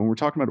structuring, when we're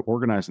talking about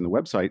organizing the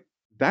website,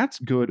 that's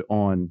good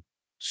on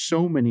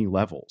so many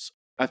levels.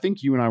 I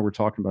think you and I were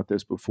talking about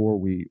this before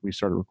we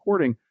started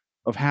recording,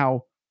 of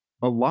how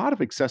a lot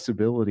of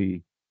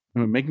accessibility,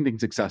 making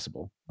things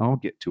accessible, I'll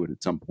get to it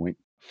at some point.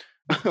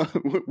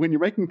 When you're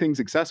making things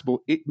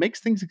accessible, it makes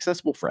things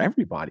accessible for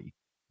everybody.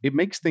 It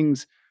makes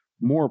things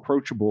more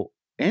approachable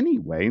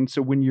anyway. And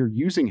so when you're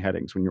using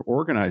headings, when you're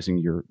organizing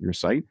your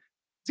site,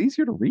 it's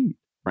easier to read,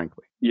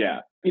 frankly. Yeah.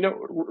 You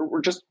know,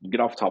 we're just get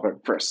off topic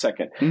for a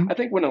second. I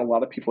think when a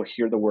lot of people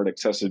hear the word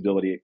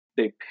accessibility,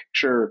 they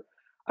picture,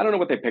 I don't know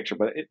what they picture,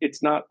 but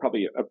it's not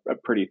probably a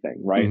pretty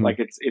thing, right? Like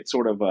it's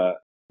sort of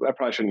I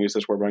probably shouldn't use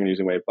this word, but I'm going to use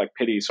it anyway, like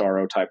pity,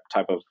 sorrow type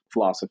of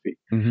philosophy.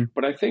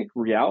 But I think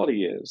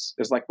reality is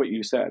like what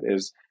you said,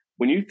 is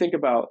when you think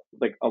about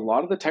like a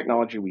lot of the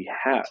technology we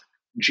have,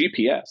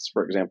 GPS,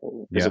 for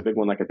example, is a big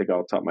one I can think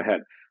of off the top of my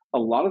head. A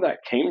lot of that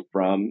came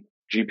from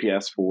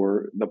GPS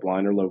for the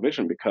blind or low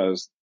vision,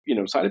 because, you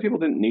know, sighted people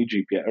didn't need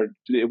GPS, or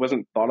it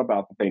wasn't thought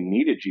about that they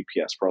needed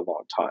GPS for a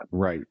long time.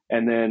 Right.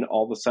 And then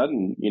all of a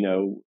sudden, you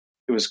know,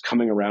 it was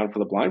coming around for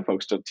the blind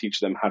folks to teach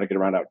them how to get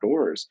around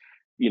outdoors,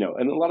 you know,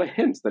 and a lot of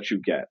hints that you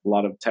get, a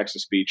lot of text to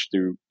speech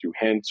through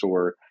hints,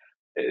 or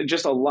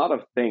just a lot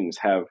of things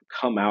have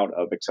come out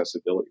of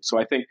accessibility. So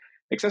I think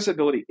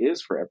accessibility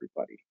is for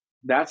everybody.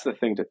 That's the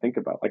thing to think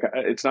about. Like,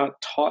 it's not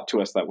taught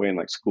to us that way in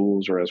like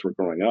schools or as we're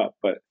growing up,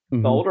 but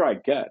the older I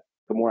get,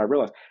 the more I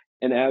realize.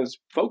 And as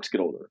folks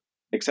get older,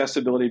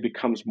 accessibility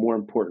becomes more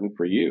important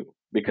for you,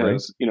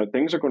 because, you know,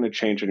 things are going to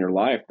change in your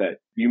life that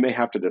you may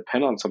have to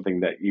depend on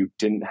something that you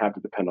didn't have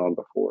to depend on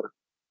before.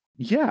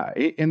 Yeah.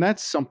 And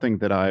that's something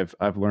that I've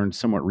learned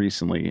somewhat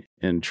recently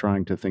in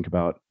trying to think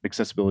about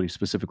accessibility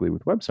specifically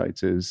with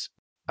websites, is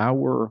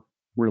our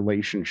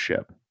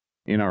relationship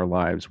in our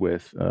lives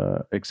with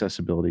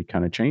accessibility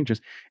kind of changes.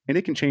 And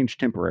it can change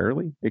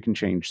temporarily. It can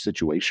change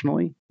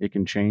situationally. It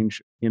can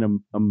change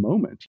in a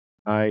moment.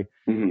 I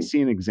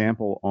see an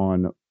example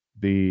on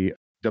the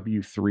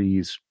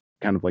W3's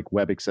kind of like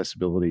web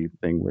accessibility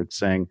thing, where it's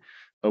saying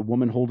a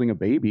woman holding a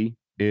baby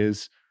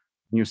is,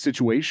 you know,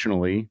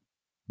 situationally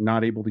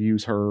not able to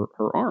use her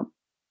arm.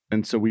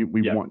 And so we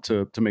want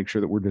to make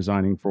sure that we're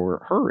designing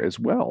for her as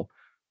well.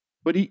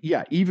 But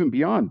even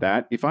beyond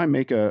that, if I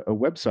make a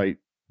website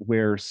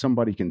where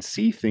somebody can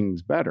see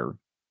things better,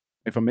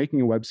 if I'm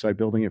making a website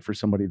building it for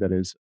somebody that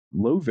is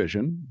low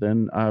vision,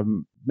 then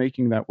I'm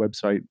making that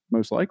website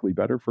most likely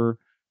better for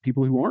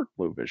people who aren't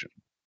low vision.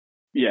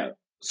 Yeah.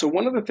 So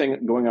one other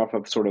thing, going off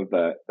of sort of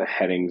the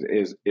headings,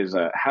 is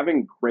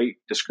having great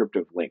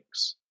descriptive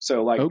links.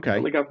 So like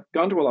I've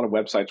gone to a lot of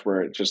websites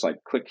where it's just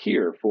like click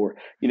here for,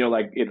 you know,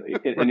 like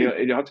and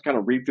you have to kind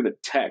of read through the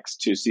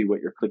text to see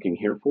what you're clicking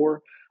here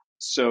for.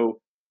 So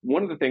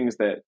one of the things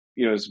that,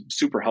 you know, is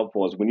super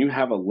helpful is when you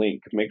have a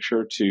link, make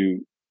sure to,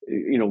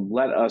 you know,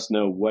 let us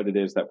know what it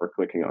is that we're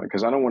clicking on,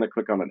 because I don't want to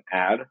click on an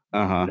ad.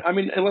 I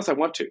mean, unless I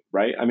want to,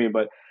 right? I mean,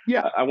 but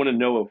I want to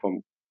know if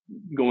I'm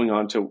going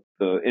on to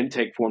the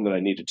intake form that I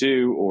need to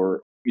do,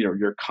 or, you know,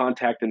 your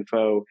contact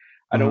info.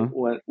 I don't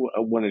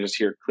want to just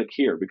hear click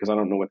here, because I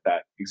don't know what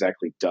that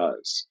exactly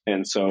does.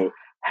 And so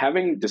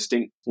having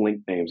distinct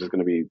link names is going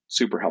to be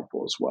super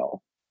helpful as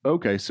well.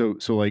 Okay. So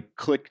like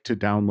click to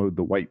download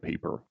the white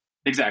paper.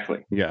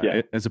 Exactly.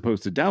 Yeah. As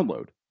opposed to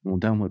download. Well,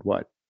 download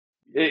what?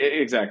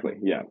 Exactly.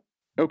 Yeah.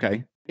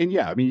 Okay. And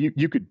I mean,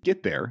 you could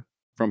get there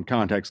from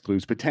context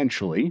clues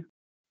potentially.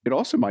 It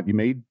also might be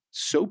made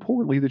so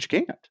poorly that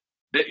you can't.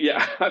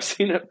 Yeah, I've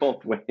seen it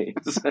both ways.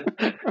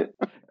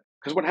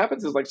 Because what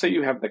happens is, like, say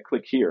you have the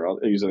click here, I'll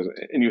use it,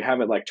 and you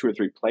have it like 2 or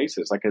 3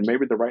 places, like, and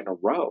maybe they're right in a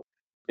row.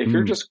 If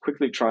you're just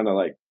quickly trying to,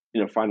 like,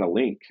 you know, find a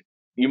link,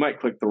 you might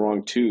click the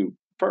wrong 2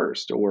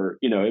 first, or,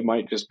 you know, it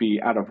might just be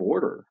out of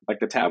order, like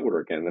the tab order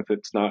again. If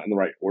it's not in the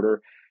right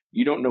order,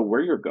 you don't know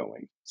where you're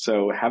going.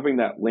 So having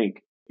that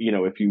link,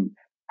 if you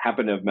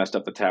happen to have messed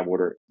up the tab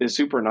order, is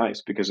super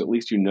nice because at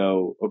least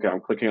okay,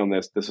 I'm clicking on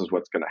this. This is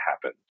what's going to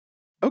happen.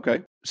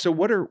 Okay. So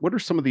what are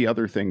some of the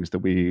other things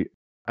that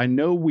I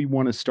know we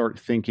want to start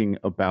thinking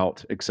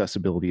about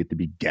accessibility at the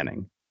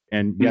beginning.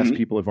 And yes,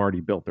 people have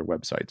already built their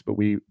websites, but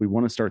we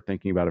want to start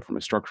thinking about it from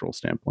a structural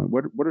standpoint.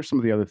 What are some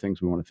of the other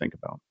things we want to think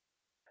about?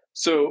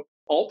 So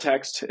alt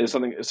text is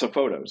something, so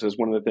photos is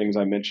one of the things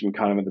I mentioned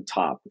kind of at the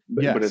top,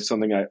 but it's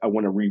something I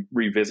want to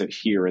revisit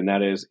here. And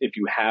that is, if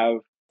you have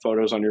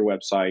photos on your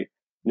website,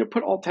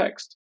 put alt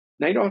text.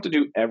 Now you don't have to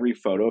do every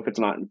photo if it's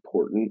not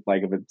important,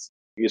 like if it's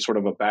sort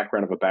of a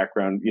background,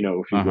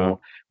 if you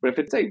will. But if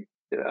it's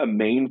a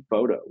main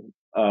photo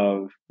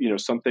of,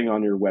 something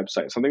on your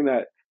website, something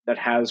that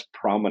has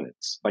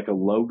prominence, like a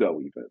logo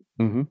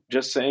even,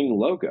 just saying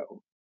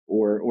logo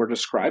or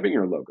describing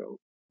your logo.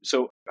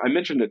 So I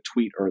mentioned a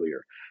tweet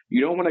earlier.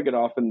 You don't want to get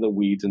off in the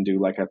weeds and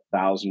do like a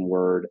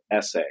 1,000-word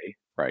essay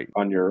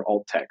on your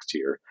alt text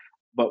here.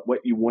 But what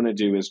you want to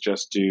do is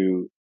just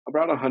do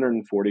about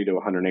 140 to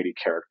 180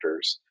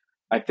 characters.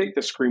 I think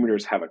the screen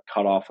readers have a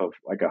cutoff of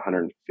like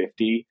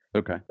 150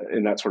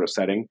 in that sort of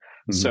setting.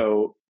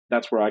 So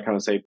that's where I kind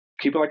of say,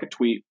 keep it like a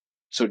tweet.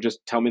 So just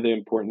tell me the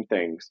important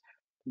things.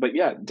 But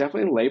yeah,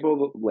 definitely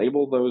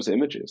label those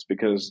images,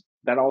 because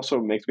that also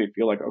makes me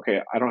feel like, okay,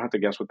 I don't have to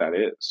guess what that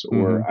is,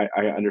 or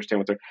I understand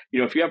what they're,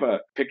 if you have a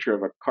picture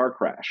of a car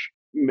crash,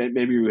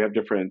 maybe you have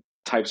different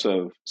types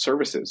of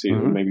services.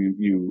 Maybe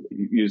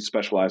you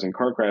specialize in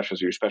car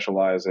crashes, you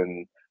specialize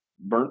in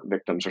burnt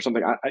victims or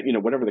something,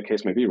 whatever the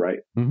case may be, right?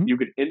 You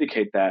could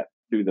indicate that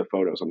through the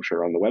photos, I'm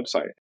sure, on the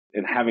website.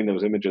 And having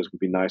those images would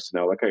be nice to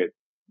know, like, okay,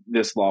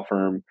 this law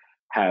firm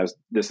has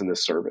this and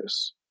this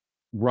service.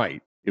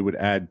 Right. It would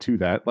add to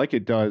that, like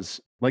it does,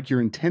 like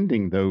you're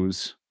intending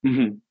those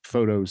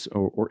photos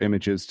or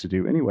images to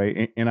do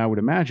anyway. And I would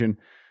imagine,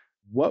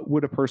 what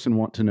would a person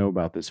want to know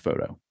about this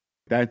photo?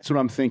 That's what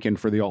I'm thinking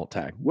for the alt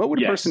tag. What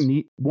would a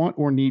person want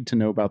or need to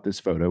know about this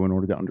photo in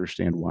order to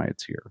understand why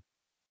it's here?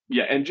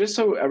 Yeah, and just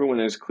so everyone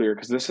is clear,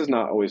 because this is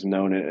not always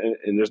known,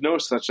 and there's no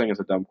such thing as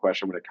a dumb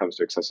question when it comes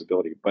to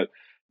accessibility, but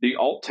the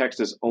alt text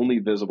is only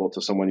visible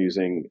to someone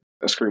using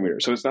a screen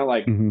reader. So it's not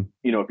like,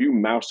 if you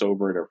mouse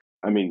over it,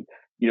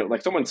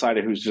 like someone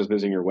sighted who's just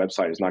visiting your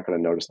website is not going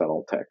to notice that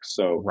alt text.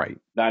 So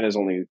that is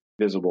only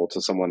visible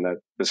to someone that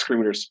the screen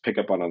readers pick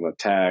up on the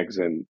tags.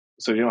 And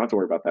so you don't have to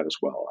worry about that as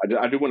well.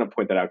 I do want to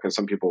point that out, because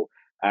some people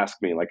ask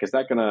me, like, is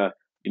that going to,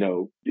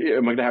 am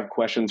I going to have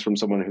questions from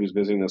someone who's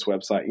visiting this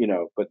website?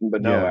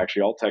 But no,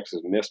 actually alt text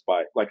is missed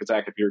by, like, it's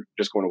if you're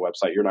just going to a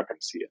website, you're not going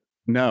to see it.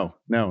 No,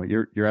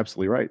 you're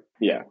absolutely right.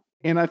 Yeah.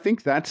 And I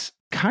think that's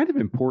kind of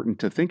important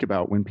to think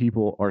about when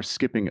people are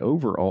skipping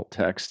over alt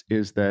text,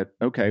 is that,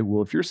 okay,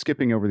 well, if you're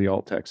skipping over the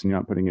alt text and you're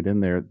not putting it in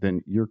there,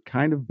 then you're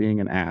kind of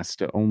being an ass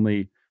to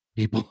only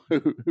people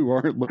who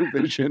are low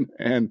vision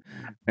and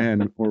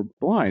or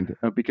blind,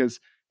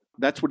 because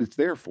that's what it's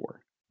there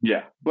for.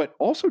 Yeah. But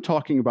also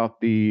talking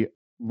about the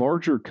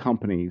larger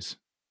companies,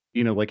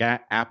 like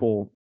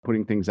Apple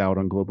putting things out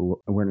on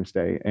Global Awareness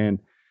Day, and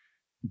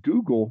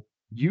Google,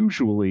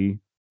 usually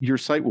your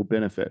site will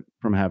benefit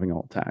from having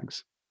alt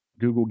tags.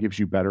 Google gives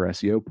you better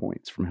SEO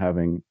points from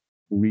having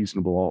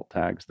reasonable alt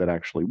tags that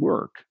actually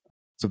work.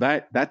 So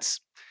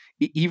that's,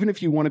 even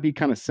if you want to be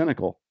kind of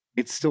cynical,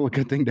 it's still a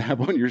good thing to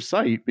have on your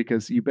site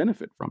because you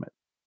benefit from it.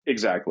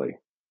 Exactly.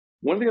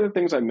 One of the other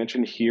things I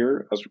mentioned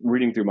here, I was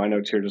reading through my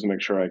notes here just to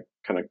make sure I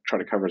kind of try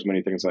to cover as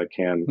many things as I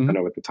can, I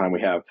know with the time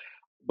we have.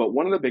 But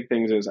one of the big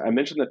things is, I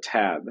mentioned the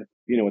tab,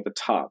 at the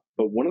top.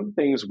 But one of the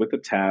things with the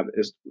tab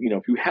is,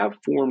 if you have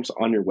forms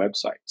on your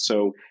website,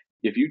 so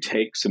if you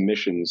take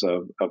submissions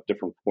of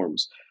different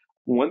forms,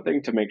 one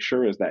thing to make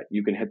sure is that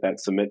you can hit that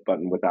submit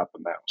button without the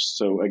mouse.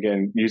 So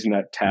again, using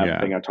that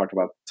tab thing I talked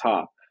about at the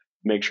top,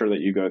 make sure that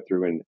you go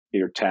through and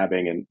you're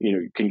tabbing, and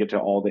you can get to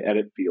all the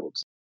edit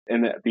fields,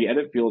 and that the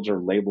edit fields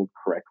are labeled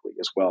correctly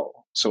as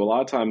well. So a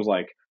lot of times,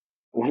 like,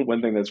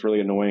 one thing that's really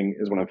annoying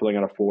is when I'm filling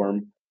out a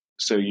form,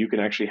 so you can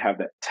actually have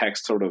that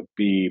text sort of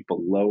be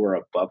below or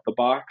above the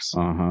box.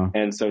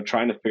 And so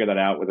trying to figure that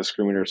out with a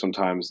screen reader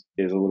sometimes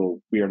is a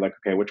little weird. Like,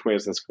 okay, which way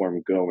is this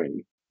form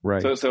going?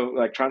 Right. So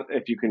like,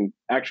 if you can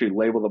actually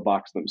label the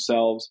box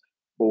themselves,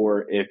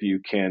 or if you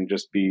can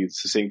just be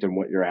succinct in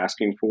what you're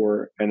asking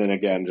for. And then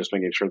again, just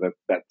making sure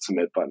that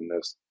submit button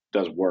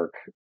does work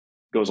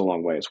goes a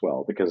long way as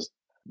well, because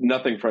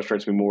nothing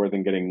frustrates me more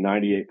than getting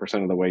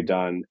 98% of the way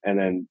done and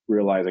then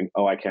realizing,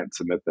 oh, I can't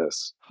submit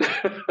this.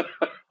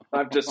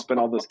 I've just spent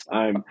all this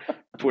time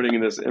putting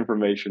this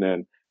information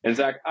in. And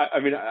Zach,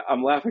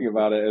 I'm laughing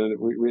about it, and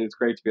it's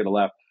great to be able to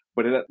laugh.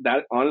 But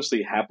that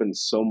honestly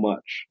happens so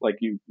much. Like,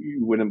 you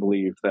wouldn't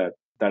believe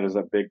that is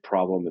a big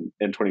problem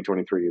in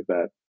 2023, is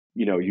that,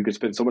 you could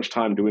spend so much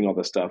time doing all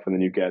this stuff, and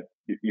then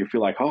you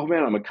feel like, oh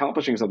man, I'm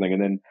accomplishing something.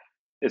 And then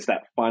it's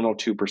that final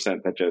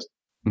 2% that just,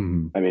 I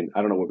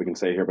don't know what we can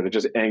say here, but it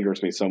just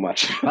angers me so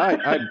much.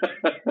 I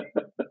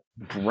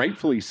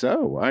rightfully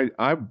so.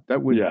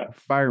 That would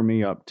fire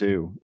me up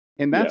too.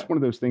 And that's one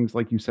of those things,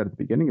 like you said at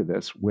the beginning of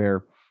this,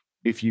 where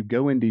if you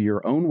go into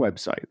your own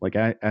website, like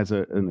as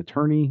an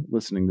attorney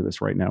listening to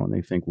this right now, and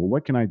they think, well,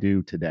 what can I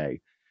do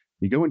today?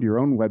 You go into your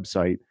own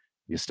website,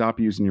 you stop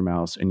using your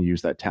mouse and you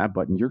use that tab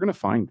button. You're going to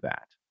find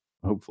that.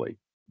 Hopefully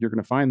you're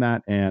going to find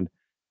that and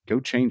go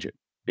change it.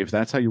 If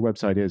that's how your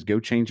website is, go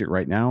change it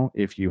right now.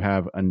 If you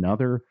have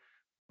another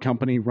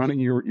company running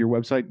your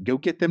website, go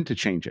get them to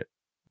change it.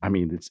 I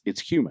mean,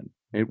 it's human.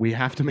 We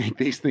have to make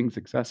these things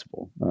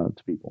accessible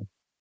to people.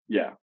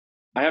 Yeah.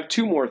 I have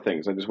two more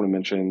things I just want to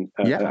mention.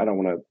 Yeah. I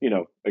don't want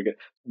to, again,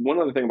 one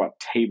other thing about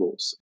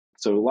tables.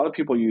 So a lot of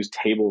people use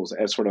tables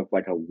as sort of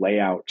like a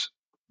layout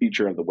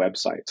feature of the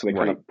website. So they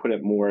kind of put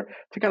it more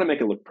to kind of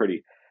make it look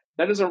pretty.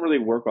 That doesn't really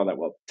work all that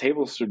well.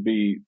 Tables should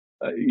be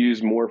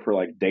used more for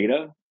like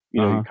data.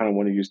 You kind of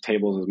want to use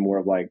tables as more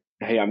of like,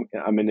 hey,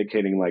 I'm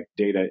indicating like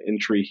data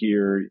entry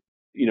here,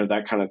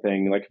 that kind of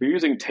thing. Like if you're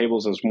using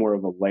tables as more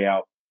of a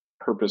layout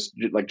purpose,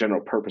 like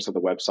general purpose of the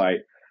website,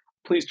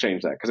 please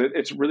change that, because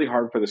it's really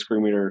hard for the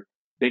screen reader.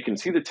 They can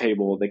see the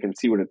table, they can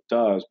see what it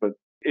does, but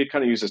it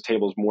kind of uses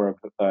tables more of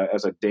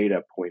as a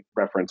data point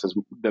reference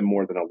than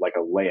more than like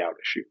a layout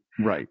issue.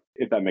 Right.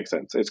 If that makes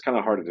sense. It's kind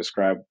of hard to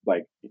describe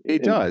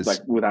does, like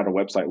without a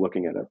website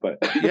looking at it.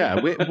 But yeah,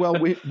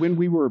 when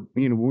we were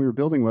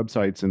building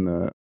websites in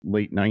the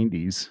late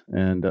 90s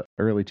and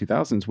early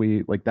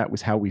 2000s, that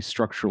was how we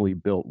structurally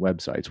built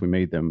websites. We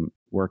made them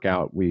work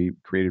out. We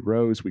created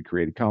rows, we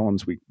created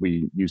columns,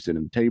 we used it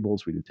in the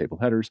tables, we did table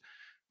headers.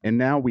 And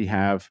now we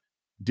have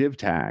div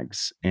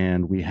tags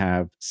and we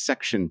have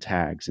section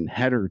tags and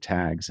header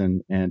tags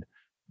and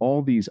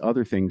all these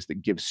other things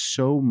that give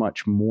so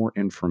much more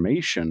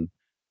information.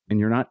 And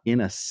you're not in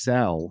a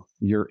cell,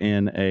 you're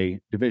in a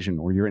division,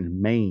 or you're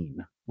in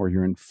main, or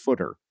you're in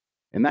footer.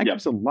 And that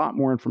gives a lot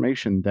more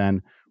information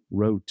than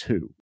row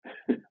 2.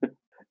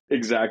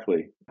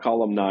 Exactly.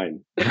 Column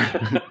 9.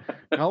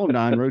 Column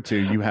 9, row 2,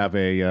 you have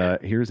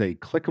here's a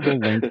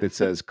clickable link that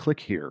says click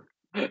here.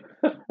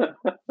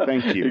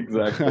 Thank you.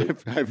 Exactly.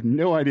 I have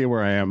no idea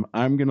where I am.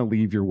 I'm going to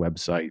leave your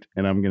website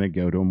and I'm going to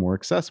go to a more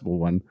accessible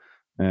one.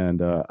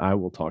 And I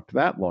will talk to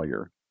that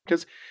lawyer.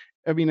 Because,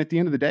 I mean, at the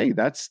end of the day,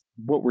 that's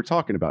what we're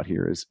talking about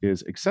here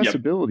is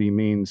accessibility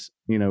means,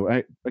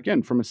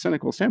 again, from a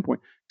cynical standpoint,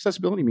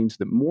 accessibility means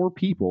that more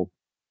people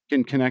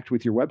can connect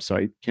with your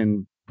website,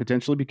 can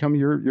potentially become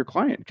your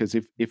client. Because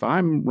if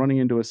I'm running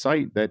into a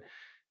site that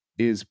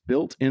is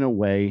built in a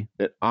way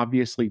that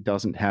obviously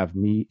doesn't have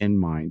me in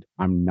mind,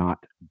 I'm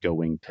not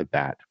going to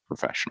that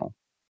professional.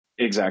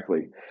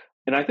 Exactly.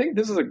 And I think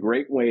this is a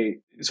great way.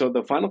 So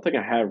the final thing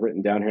I have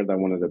written down here that I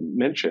wanted to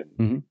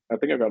mention, I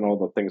think I've gotten all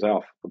the things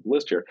off the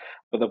list here,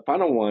 but the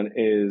final one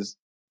is,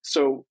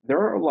 so there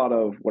are a lot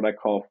of what I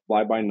call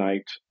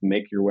fly-by-night,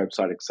 make your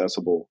website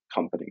accessible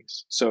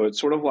companies. So it's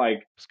sort of like,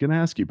 I was going to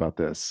ask you about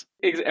this.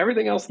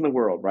 Everything else in the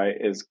world, right,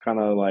 is kind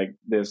of like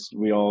this.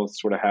 We all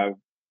sort of have,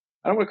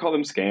 I don't want to call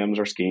them scams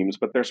or schemes,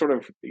 but they're sort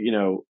of,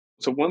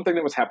 so one thing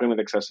that was happening with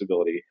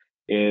accessibility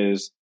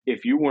is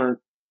if you weren't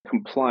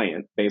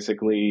compliant,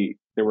 basically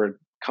there were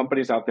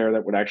companies out there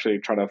that would actually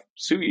try to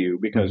sue you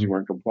because you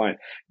weren't compliant.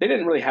 They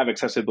didn't really have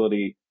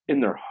accessibility in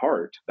their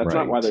heart. That's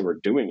not why they were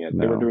doing it. No.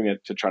 They were doing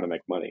it to try to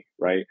make money,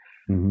 right?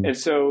 And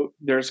so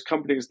there's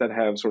companies that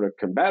have sort of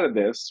combated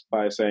this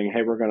by saying,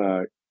 hey, we're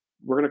going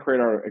to create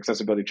our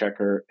accessibility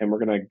checker and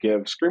we're going to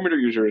give screen reader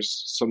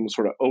users some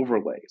sort of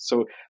overlay.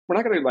 So we're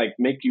not going to like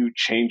make you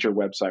change your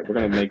website. We're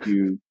going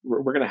to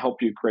we're going to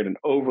help you create an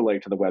overlay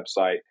to the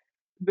website.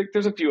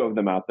 There's a few of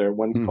them out there.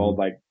 One's called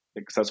like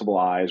Accessible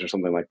Eyes or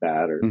something like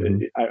that. Or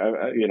I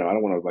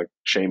don't want to like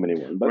shame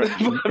anyone, but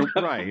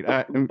right.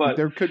 But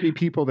there could be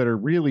people that are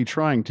really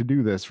trying to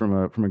do this from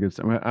a good.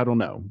 I don't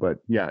know, but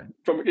yeah.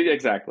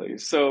 Exactly.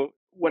 So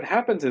what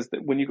happens is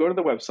that when you go to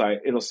the website,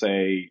 it'll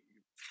say,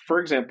 for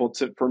example,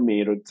 for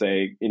me, it would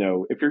say,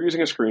 if you're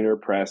using a screener,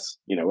 press,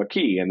 a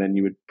key, and then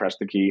you would press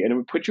the key, and it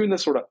would put you in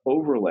this sort of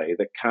overlay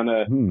that kind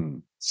of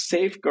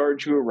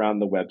safeguards you around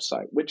the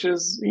website, which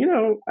is,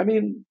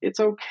 it's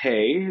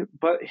okay,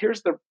 but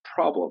here's the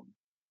problem.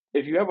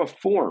 If you have a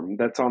form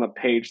that's on a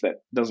page that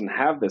doesn't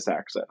have this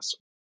access,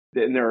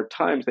 then there are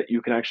times that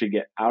you can actually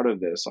get out of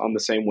this on the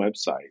same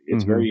website.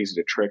 It's very easy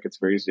to trick. It's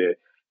very easy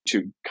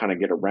to kind of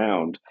get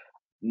around.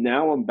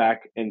 Now I'm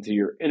back into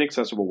your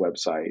inaccessible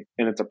website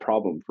and it's a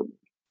problem for me.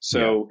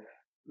 So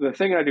the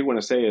thing I do want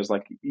to say is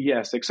like,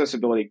 yes,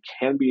 accessibility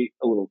can be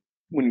a little,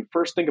 when you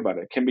first think about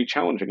it, it can be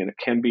challenging and it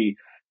can be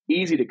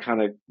easy to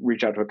kind of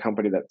reach out to a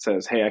company that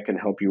says, hey, I can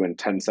help you in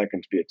 10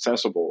 seconds be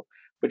accessible.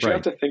 But you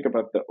have to think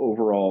about the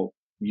overall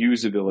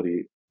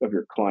usability of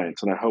your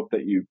clients. And I hope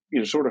that you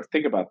sort of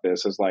think about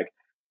this as like,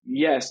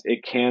 yes,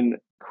 it can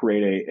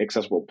create a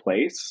accessible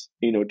place,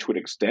 to an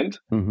extent,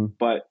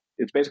 but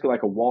it's basically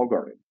like a wall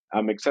garden.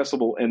 I'm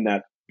accessible in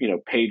that,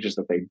 pages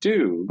that they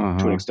do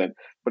to an extent.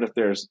 But if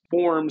there's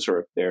forms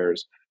or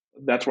if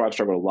that's where I've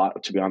struggled a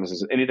lot, to be honest,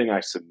 is anything I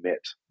submit,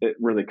 it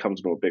really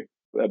comes to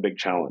a big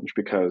challenge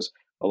because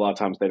a lot of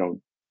times they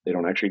don't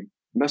actually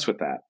mess with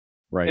that.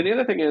 Right. And the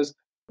other thing is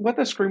what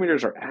the screen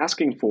readers are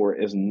asking for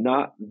is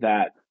not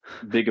that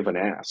big of an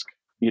ask,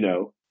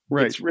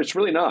 Right. It's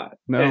really not.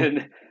 No.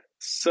 And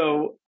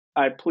so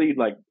I plead,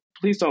 like,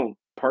 please don't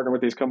partner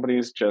with these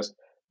companies. Just,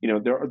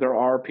 there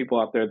are people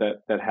out there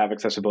that have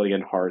accessibility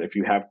in heart. If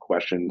you have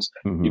questions,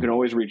 you can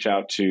always reach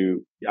out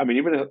to,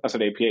 even us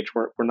at APH,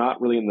 we're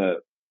not really in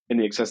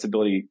the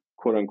accessibility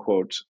quote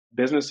unquote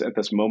business at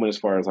this moment, as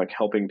far as like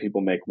helping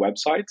people make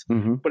websites,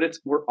 but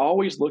we're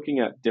always looking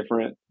at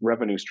different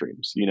revenue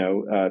streams,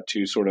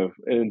 to sort of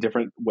in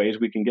different ways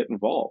we can get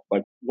involved.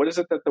 Like, what is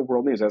it that the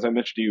world needs? As I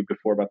mentioned to you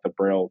before about the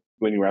Braille,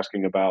 when you were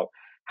asking about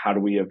how do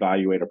we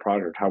evaluate a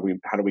product, how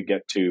do we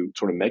get to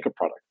sort of make a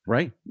product?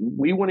 Right.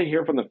 We want to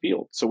hear from the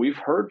field. So we've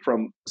heard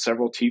from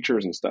several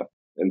teachers and stuff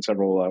and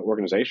several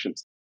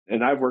organizations.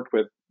 And I've worked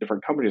with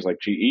different companies like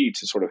GE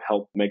to sort of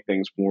help make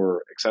things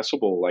more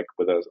accessible, like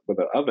with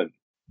an oven.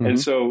 And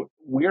so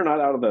we are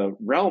not out of the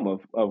realm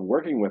of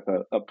working with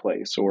a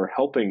place or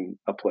helping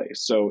a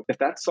place. So if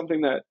that's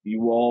something that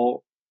you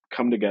all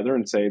come together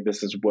and say,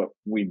 this is what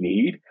we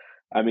need,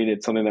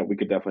 it's something that we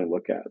could definitely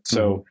look at.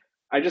 So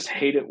I just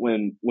hate it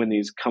when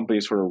these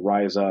companies sort of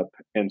rise up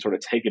and sort of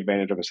take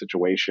advantage of a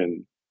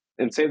situation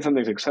and say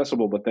something's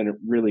accessible, but then it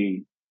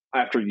really,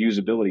 after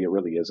usability, it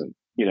really isn't,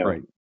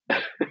 Right.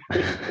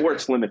 or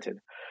it's limited.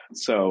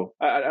 So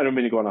I don't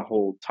mean to go on a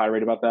whole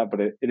tirade about that, but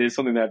it is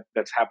something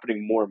that's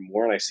happening more and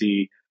more. And I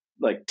see,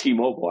 like,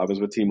 T-Mobile. I was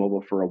with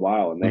T-Mobile for a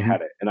while, and they had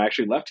it. And I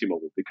actually left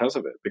T-Mobile because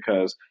of it,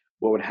 because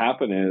what would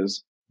happen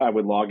is I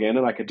would log in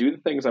and I could do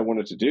the things I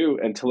wanted to do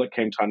until it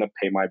came time to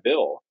pay my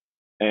bill.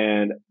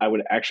 And I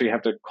would actually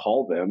have to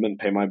call them and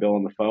pay my bill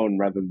on the phone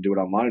rather than do it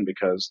online,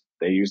 because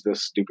they use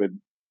this stupid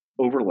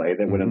overlay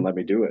that wouldn't let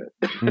me do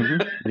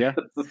it. Yeah.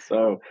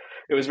 So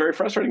it was very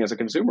frustrating as a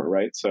consumer,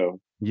 right? So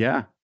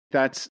yeah,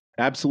 that's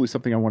absolutely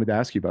something I wanted to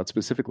ask you about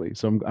specifically.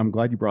 So I'm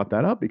glad you brought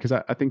that up, because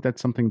I think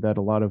that's something that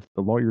a lot of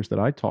the lawyers that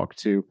I talk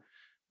to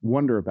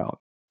wonder about.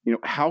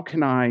 How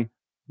can I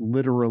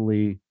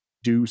literally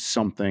do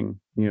something,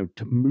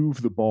 to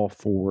move the ball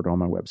forward on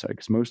my website?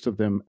 Because most of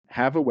them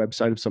have a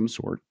website of some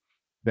sort.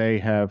 They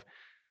have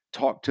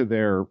talked to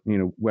their,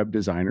 web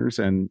designers,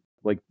 and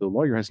like the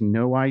lawyer has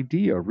no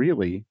idea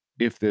really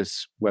if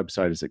this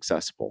website is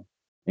accessible.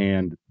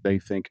 And they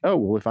think, oh,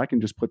 well, if I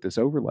can just put this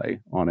overlay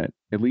on it,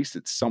 at least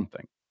it's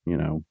something,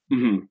 And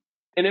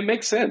it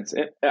makes sense.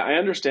 I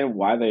understand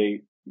why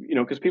they,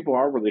 because people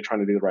are really trying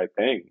to do the right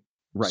thing.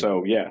 Right.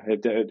 So yeah,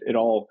 it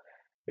all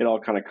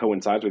kind of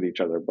coincides with each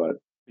other. But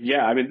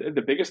yeah,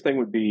 the biggest thing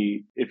would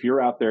be if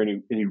you're out there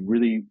and you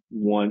really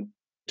want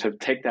to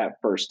take that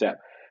first step.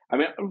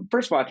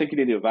 First of all, I think you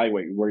need to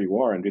evaluate where you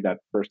are and do that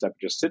first step.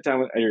 Just sit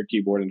down at your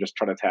keyboard and just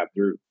try to tab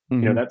through.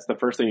 That's the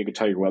first thing you could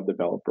tell your web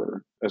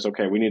developer is,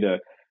 okay, we need to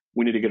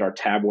get our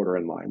tab order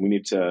in line. We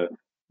need to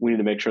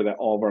make sure that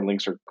all of our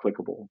links are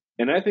clickable.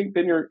 And I think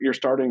then you're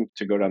starting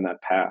to go down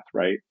that path,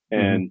 right?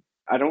 And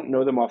I don't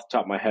know them off the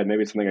top of my head.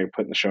 Maybe it's something I can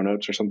put in the show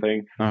notes or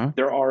something.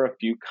 There are a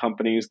few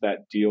companies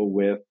that deal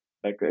with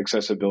like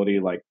accessibility,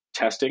 like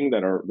testing,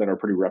 that are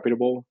pretty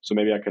reputable. So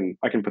maybe I can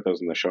put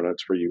those in the show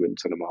notes for you and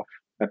send them off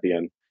at the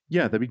end.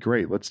 Yeah, that'd be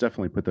great. Let's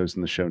definitely put those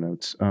in the show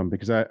notes,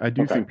 because I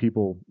do think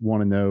people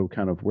want to know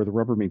kind of where the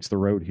rubber meets the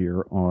road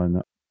here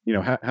on,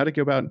 how to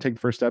go about and take the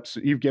first steps.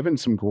 You've given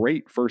some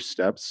great first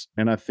steps.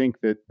 And I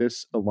think that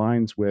this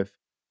aligns with,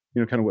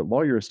 kind of what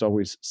Lawyerist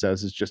always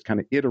says, is just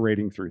kind of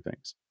iterating through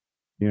things.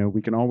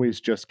 We can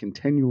always just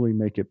continually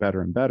make it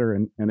better and better.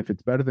 And if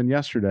it's better than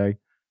yesterday,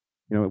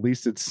 at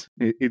least it's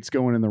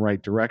going in the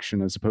right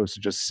direction, as opposed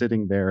to just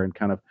sitting there and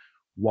kind of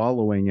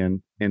wallowing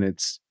in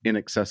its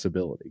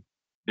inaccessibility.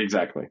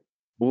 Exactly.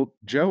 Well,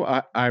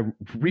 Joe, I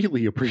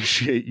really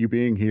appreciate you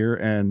being here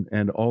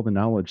and all the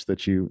knowledge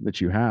that you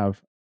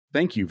have.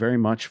 Thank you very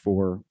much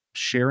for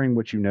sharing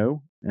what you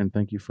know, and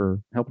thank you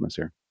for helping us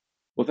here.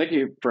 Well, thank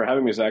you for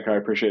having me, Zach. I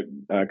appreciate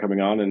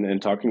coming on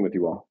and talking with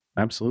you all.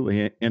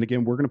 Absolutely. And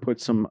again, we're going to put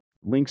some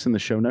links in the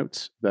show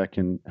notes that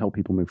can help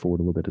people move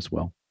forward a little bit as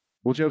well.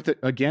 Well, Joe,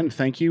 again,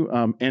 thank you.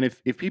 And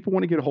if people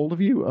want to get a hold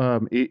of you,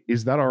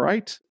 is that all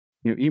right?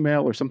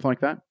 Email or something like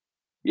that?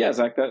 Yeah,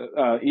 Zach,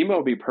 that email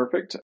would be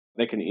perfect.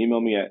 They can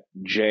email me at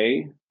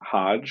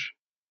jhodge,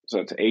 so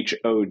it's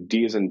HOD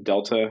as in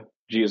Delta,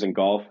 G as in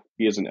Golf,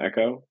 E as in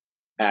Echo,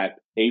 at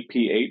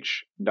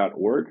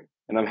aph.org.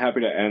 And I'm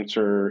happy to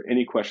answer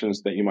any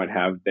questions that you might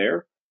have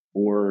there,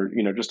 or,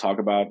 just talk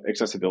about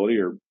accessibility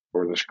or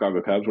the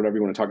Chicago Cubs, whatever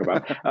you want to talk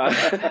about.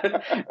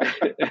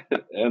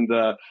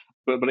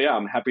 But yeah,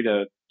 I'm happy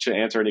to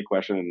answer any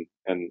question,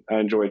 and I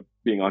enjoyed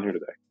being on here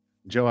today.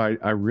 Joe,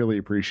 I really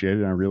appreciate it.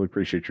 And I really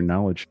appreciate your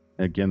knowledge.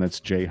 Again,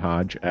 that's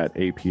jhodge at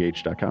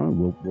aph.com. And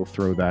we'll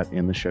throw that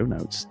in the show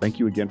notes. Thank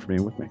you again for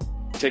being with me.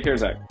 Take care,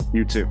 Zach.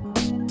 You too.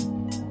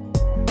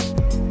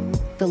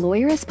 The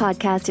Lawyerist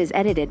podcast is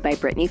edited by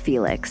Brittany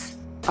Felix.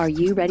 Are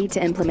you ready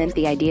to implement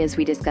the ideas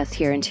we discuss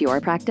here into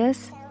your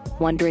practice?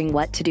 Wondering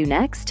what to do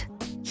next?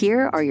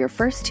 Here are your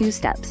first 2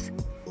 steps.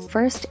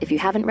 First, if you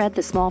haven't read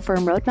the Small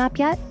Firm Roadmap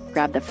yet,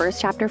 grab the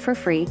first chapter for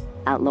free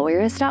at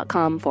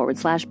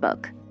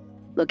lawyerist.com/book.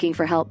 Looking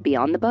for help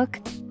beyond the book?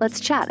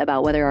 Let's chat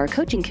about whether our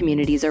coaching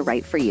communities are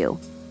right for you.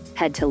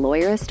 Head to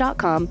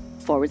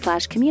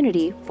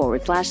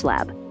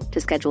lawyerist.com/community/lab to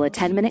schedule a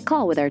 10-minute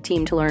call with our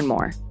team to learn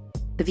more.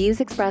 The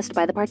views expressed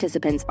by the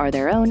participants are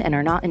their own and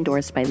are not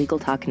endorsed by Legal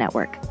Talk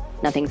Network.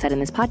 Nothing said in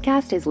this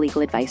podcast is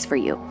legal advice for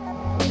you.